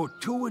 I put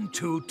 2 and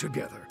 2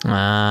 together.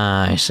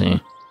 Ah, I see.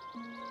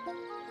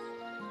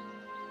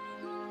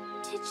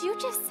 Did you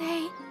just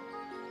say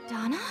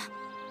Dana?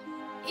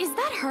 Is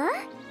that her?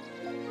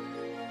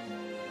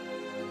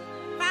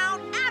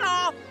 Found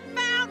Adol!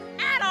 Found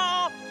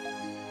Adol!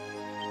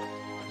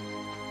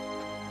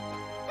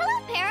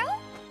 Hello, Pero.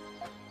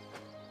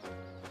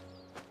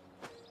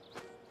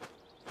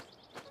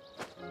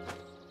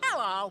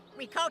 Hello,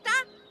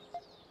 Ricotta.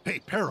 Hey,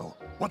 Pero,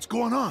 what's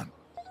going on?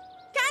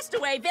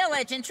 Castaway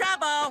Village in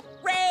trouble.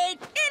 Raid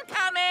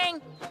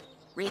incoming.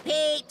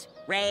 Repeat,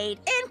 raid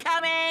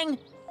incoming.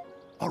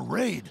 A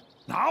raid?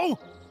 Now?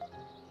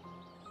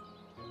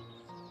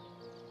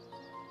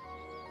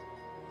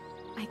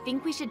 I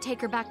think we should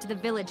take her back to the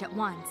village at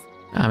once.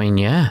 I mean,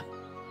 yeah.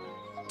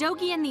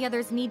 Dogi and the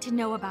others need to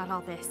know about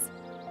all this.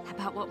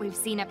 About what we've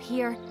seen up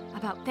here,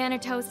 about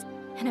Thanatos,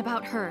 and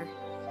about her.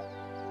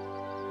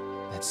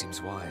 That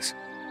seems wise.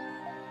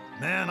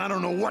 Man, I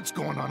don't know what's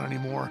going on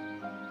anymore.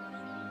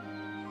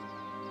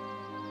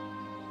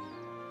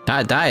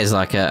 That is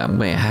like a...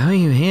 Wait, how are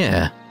you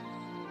here?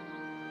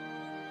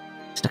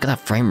 Just look at that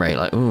frame rate,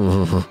 like,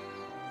 ooh.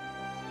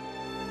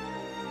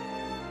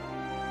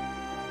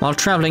 While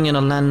traveling in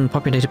a land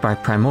populated by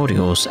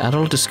primordials,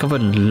 Adol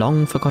discovered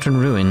long-forgotten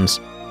ruins.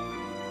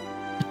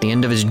 At the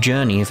end of his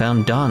journey, he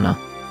found Dana,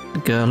 the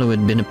girl who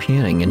had been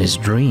appearing in his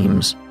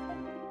dreams.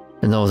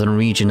 The northern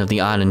region of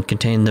the island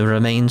contained the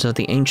remains of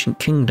the ancient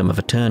kingdom of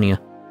Eternia.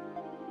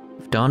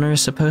 If Dana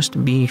is supposed to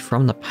be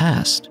from the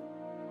past,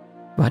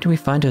 why do we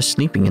find her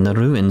sleeping in the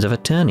ruins of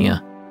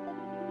Eternia?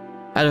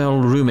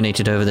 Adol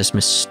ruminated over this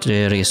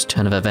mysterious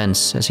turn of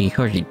events as he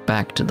hurried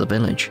back to the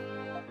village.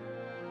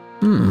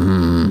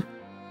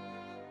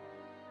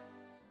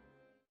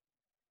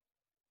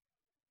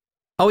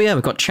 Oh yeah,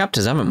 we've got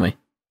chapters, haven't we?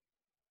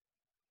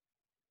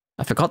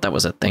 I forgot that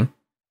was a thing.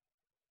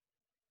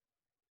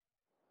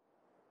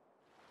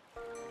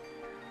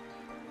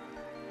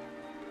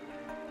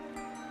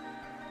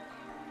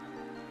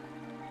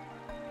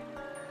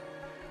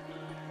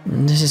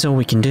 This is all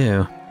we can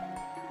do.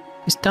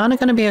 Is Dana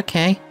gonna be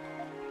okay?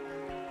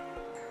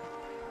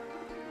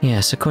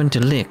 Yes, according to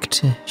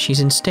Licht, she's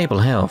in stable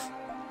health.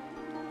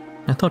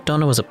 I thought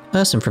Dana was a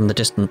person from the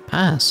distant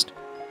past.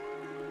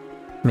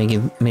 Maybe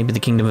the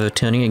Kingdom of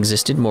Eternia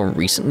existed more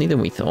recently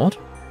than we thought?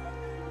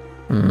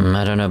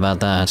 I don't know about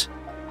that.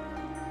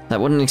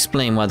 That wouldn't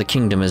explain why the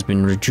kingdom has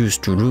been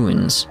reduced to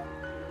ruins.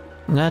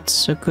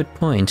 That's a good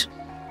point.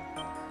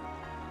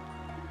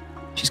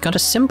 She's got a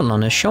symbol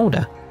on her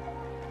shoulder.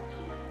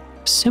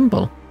 A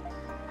symbol?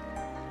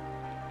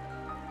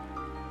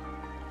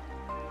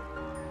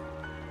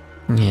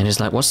 Yeah, it is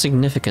like, what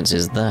significance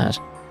is that?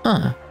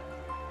 Huh.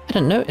 I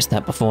hadn't noticed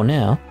that before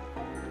now.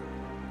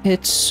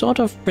 It sort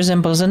of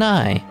resembles an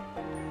eye.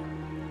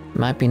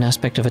 Might be an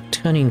aspect of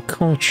Eternian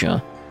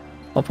culture.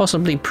 Or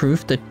possibly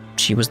proof that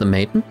she was the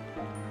maiden?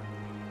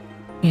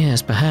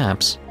 Yes,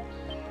 perhaps.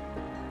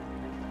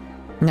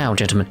 Now,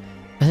 gentlemen,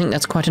 I think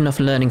that's quite enough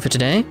learning for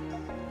today.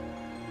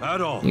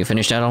 Adol. You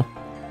finished, Adol?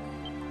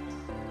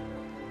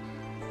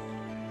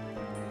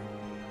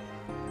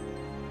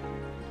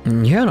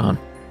 You're on.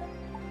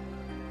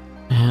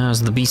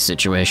 How's the beast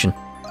situation?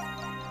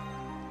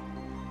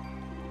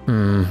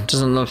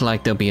 Doesn't look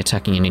like they'll be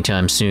attacking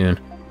anytime soon.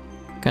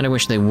 Kinda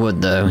wish they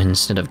would, though,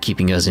 instead of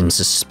keeping us in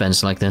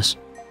suspense like this.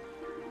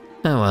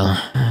 Oh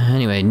well.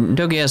 Anyway,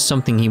 Dogi has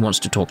something he wants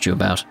to talk to you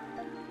about.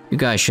 You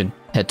guys should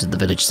head to the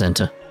village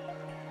center.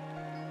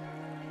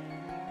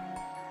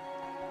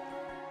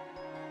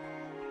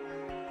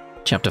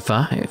 Chapter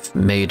 5,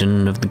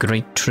 Maiden of the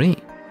Great Tree.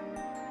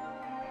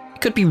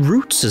 It could be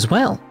roots as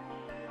well.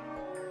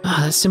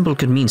 That symbol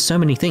could mean so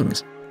many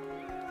things.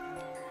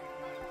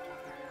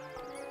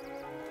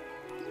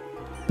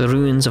 The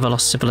ruins of a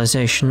lost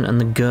civilization and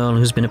the girl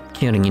who's been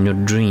appearing in your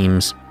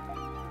dreams.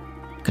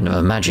 Couldn't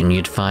have imagined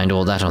you'd find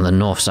all that on the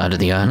north side of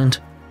the island.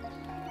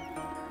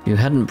 If you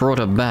hadn't brought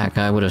her back,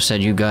 I would have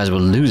said you guys were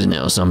losing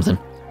it or something.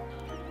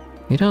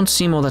 You don't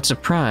seem all that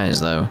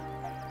surprised, though.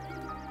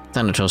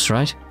 Thanatos,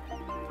 right?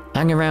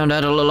 Hang around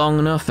Adol long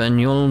enough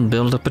and you'll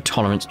build up a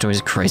tolerance to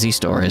his crazy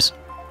stories.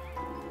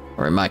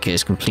 Or in my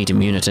case, complete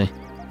immunity.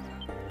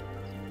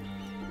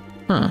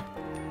 Huh.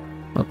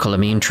 Well, color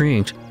me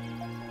intrigued.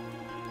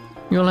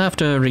 You'll have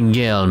to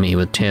regale me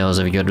with tales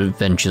of your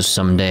adventures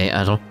someday,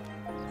 Adol.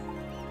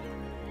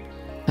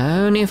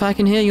 Only if I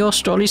can hear your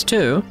stories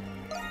too.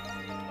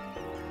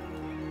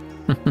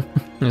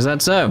 Is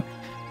that so?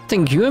 I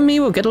think you and me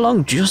will get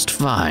along just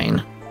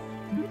fine.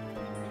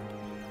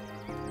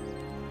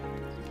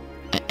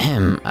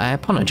 Ahem, I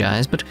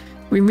apologize, but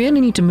we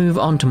really need to move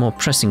on to more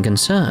pressing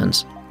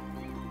concerns.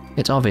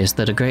 It's obvious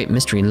that a great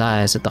mystery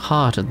lies at the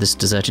heart of this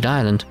deserted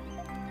island.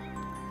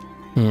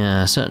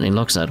 Yeah, certainly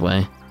looks that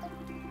way.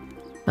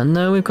 And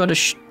though we've got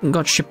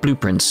ship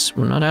blueprints,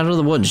 we're not out of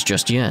the woods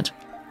just yet.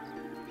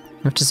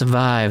 We have to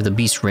survive the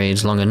beast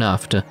raids long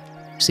enough to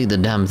see the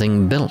damn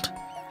thing built.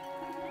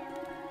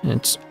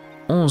 It's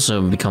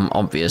also become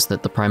obvious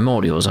that the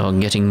primordials are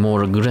getting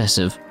more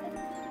aggressive,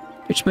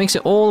 which makes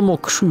it all the more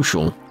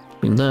crucial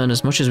we learn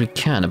as much as we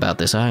can about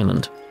this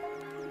island.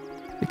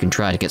 We can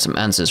try to get some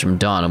answers from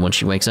Dana when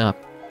she wakes up.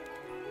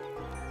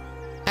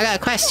 I got a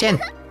question.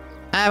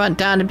 I want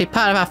Dana to be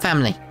part of our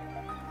family.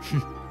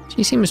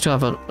 She seems to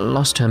have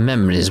lost her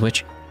memories,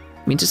 which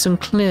means it's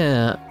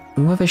unclear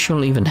whether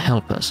she'll even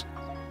help us.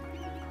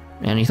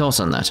 Any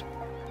thoughts on that?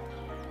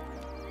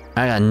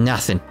 I got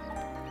nothing.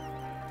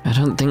 I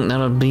don't think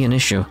that'll be an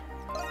issue.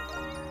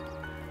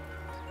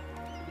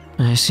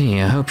 I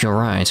see, I hope you're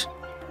right.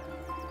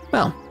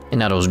 Well, in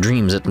Adol's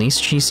dreams at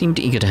least, she seemed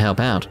eager to help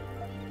out.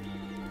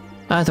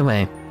 Either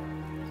way,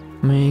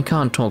 we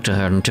can't talk to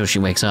her until she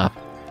wakes up.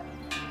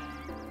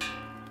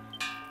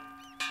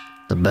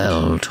 The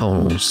bell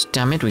tolls.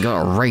 Damn it, we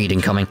got a raid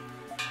incoming.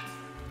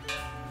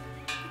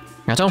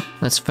 Adol,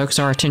 let's focus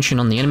our attention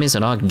on the enemies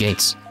at our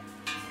gates.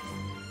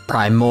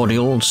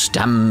 Primordial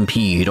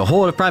Stampede. A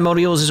horde of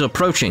primordials is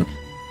approaching.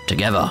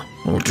 Together,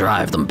 we'll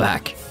drive them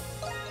back.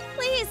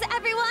 Please,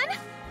 everyone!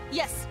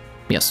 Yes.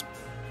 Yes.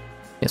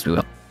 Yes, we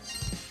will.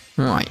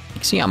 Alright, you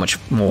can see how much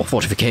more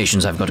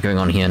fortifications I've got going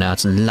on here now.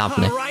 It's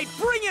lovely. All right,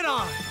 bring it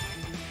on!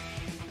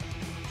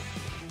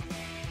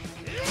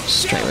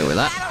 Straight away with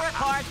that.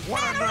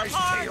 What a nice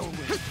tail!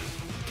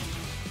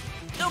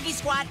 Doogie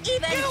squad,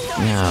 even.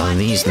 Oh,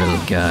 these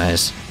little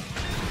guys.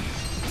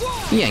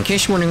 Yeah, in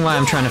case you're wondering why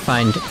I'm trying to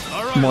find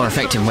more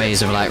effective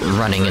ways of like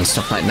running and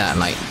stuff like that,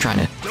 like trying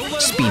to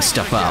speed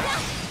stuff up,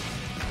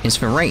 it's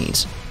for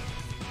raids.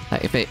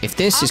 Like if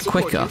this is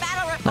quicker,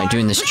 like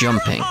doing this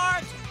jumping,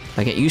 if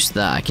I get used to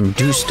that, I can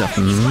do stuff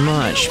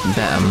much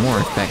better, more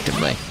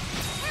effectively.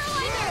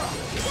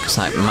 It's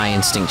like my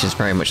instinct is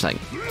very much like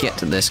get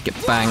to this, get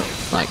bang,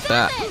 like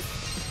that.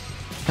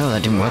 Oh,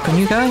 that didn't work on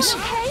you guys?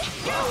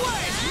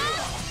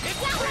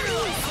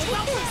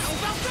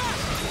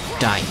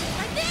 Die.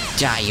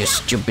 Die, you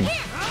stupid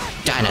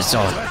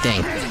dinosaur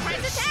thing.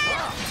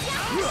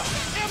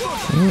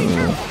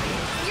 Ooh.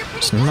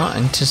 Just not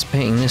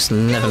anticipating this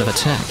level of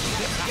attack.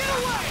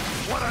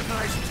 What a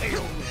nice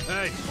tail!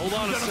 Hey, hold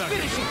on a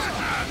second.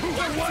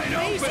 We're wide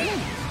open!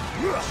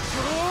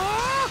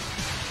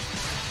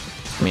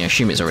 I mean, I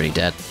assume he's already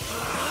dead.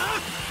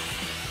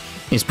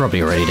 He's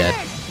probably already dead.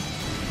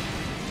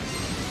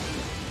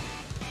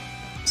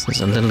 It's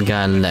There's a little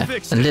guy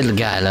left. A little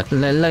guy left.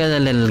 Look at the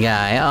little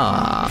guy.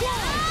 Ah.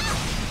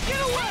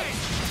 Get away!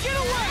 Get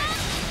away!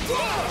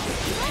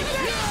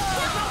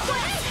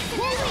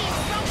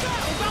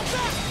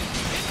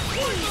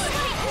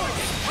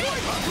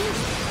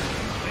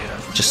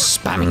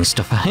 Just spamming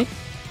stuff out.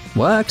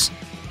 Works.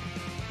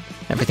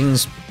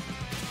 Everything's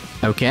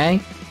okay.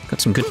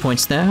 Got some good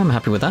points there. I'm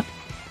happy with that.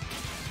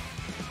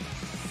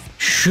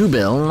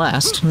 Shoebill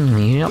last.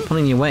 You're not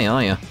pulling your way,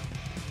 are you?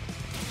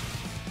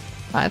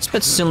 I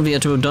expect Silvia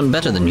to have done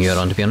better than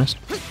Euron, to be honest.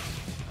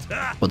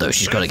 Although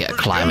she's got to get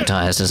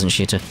acclimatized, doesn't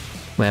she, to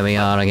where we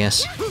are, I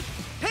guess.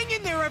 Hang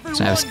in there, everyone!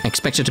 So I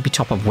expect her to be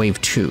top of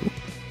wave 2.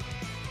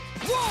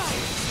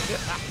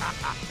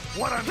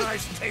 What a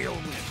nice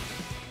tailwind!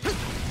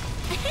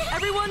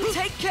 Everyone,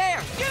 take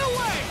care! Get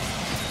away!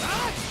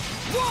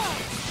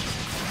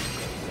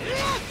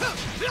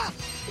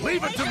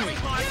 Leave it to me!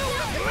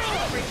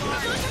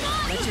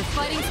 Let your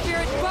fighting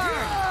spirit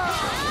burn!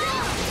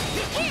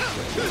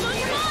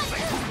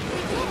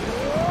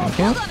 Thank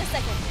you. Hold on a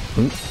second.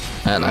 Ooh,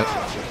 hello.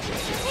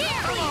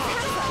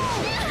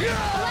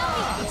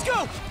 Let's go!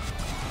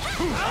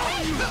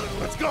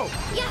 Let's go!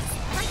 Yes,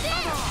 right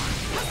there!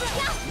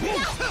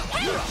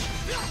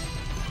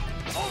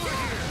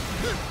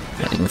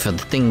 Heading for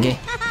the thingy.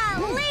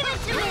 Leave it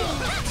to me!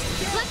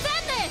 Let's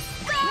end this!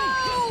 Go!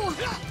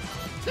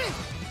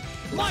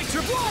 Lights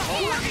are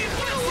blown!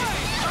 Get away!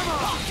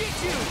 I'll get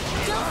you!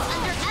 Don't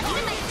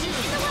underestimate me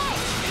in the way!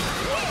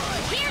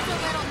 Here's a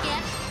little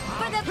gift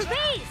for the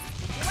beast!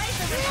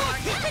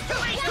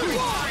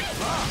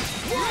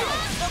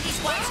 Doggy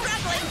Squad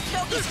struggling!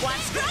 Doggy Squad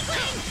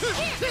struggling!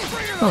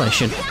 Well, I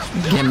should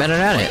get better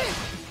at it.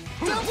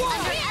 Don't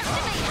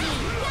underestimate me!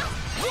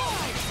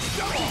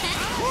 Take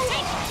this!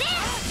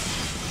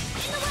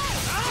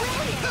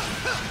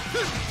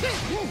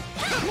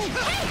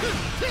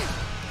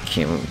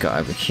 Okay, we've got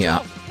over here.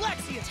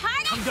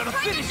 I'm gonna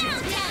finish it!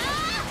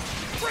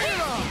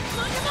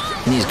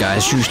 These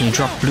guys usually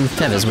drop blue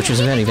feathers, which is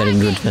very, very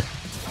good for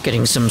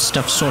getting some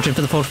stuff sorted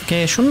for the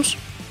fortifications.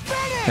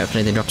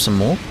 Hopefully they drop some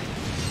more.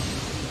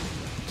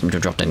 Seem to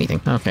have dropped anything.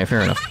 Okay,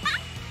 fair enough.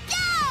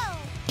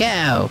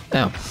 Go!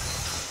 Oh.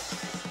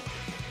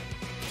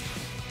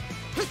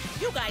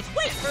 You guys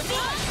wait for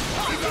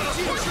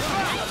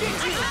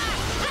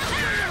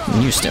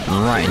me! You stepped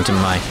right into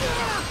my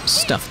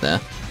stuff there.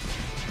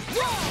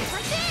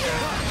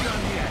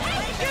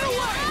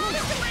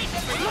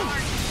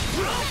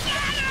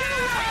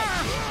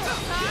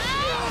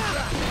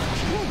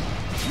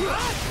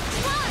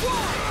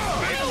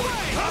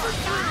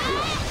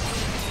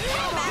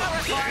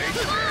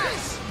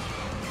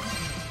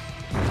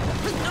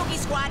 Doggy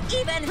Squad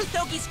even!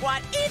 Doggy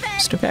Squad even!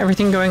 Still got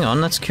everything going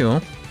on, that's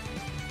cool.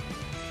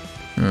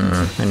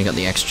 Only got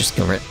the extra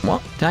skill rate.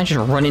 What? Did I just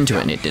run into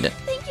it and it did it?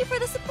 Thank you for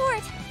the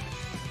support.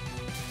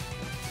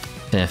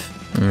 Biff.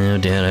 Oh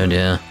dear, oh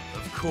dear.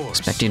 Of course.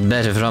 Expected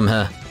better from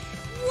her.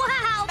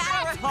 Wow,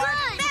 Battle that's report!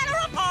 good! Battle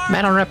report!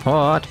 Battle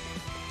report!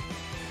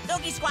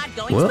 Doggy Squad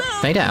going Whoop,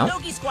 smooth! fade out.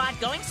 Doggy Squad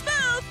going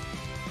smooth!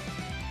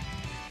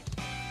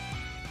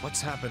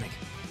 What's happening?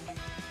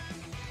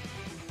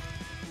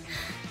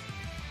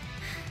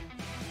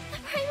 The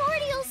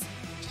primordials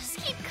just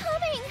keep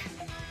coming!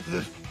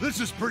 This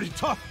is pretty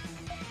tough.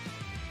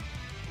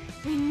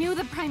 We knew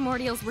the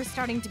primordials were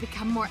starting to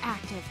become more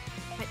active,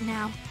 but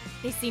now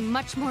they seem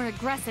much more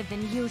aggressive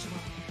than usual.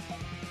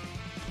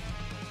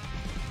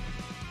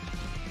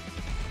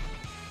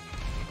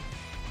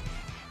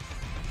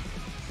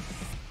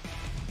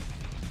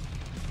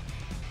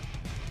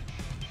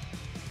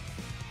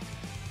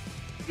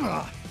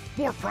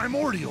 More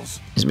primordials.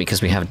 Is it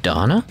because we have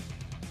Dana?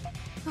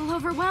 They'll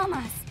overwhelm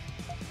us.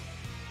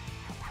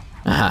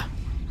 Aha.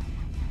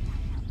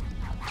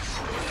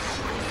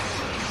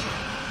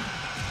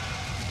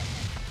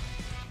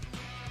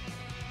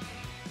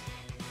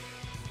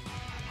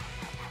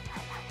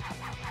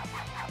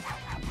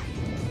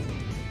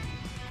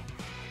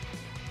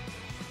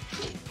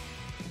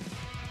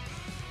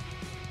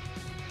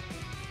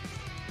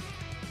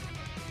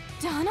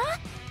 Dana?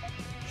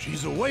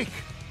 She's awake.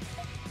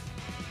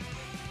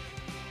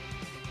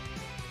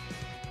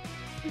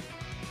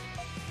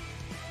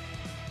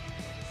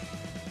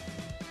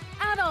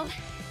 Adol,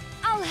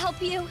 I'll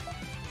help you.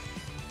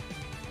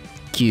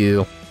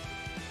 Q.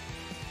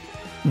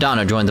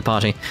 Dana joined the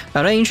party.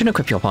 Arrange and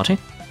equip your party.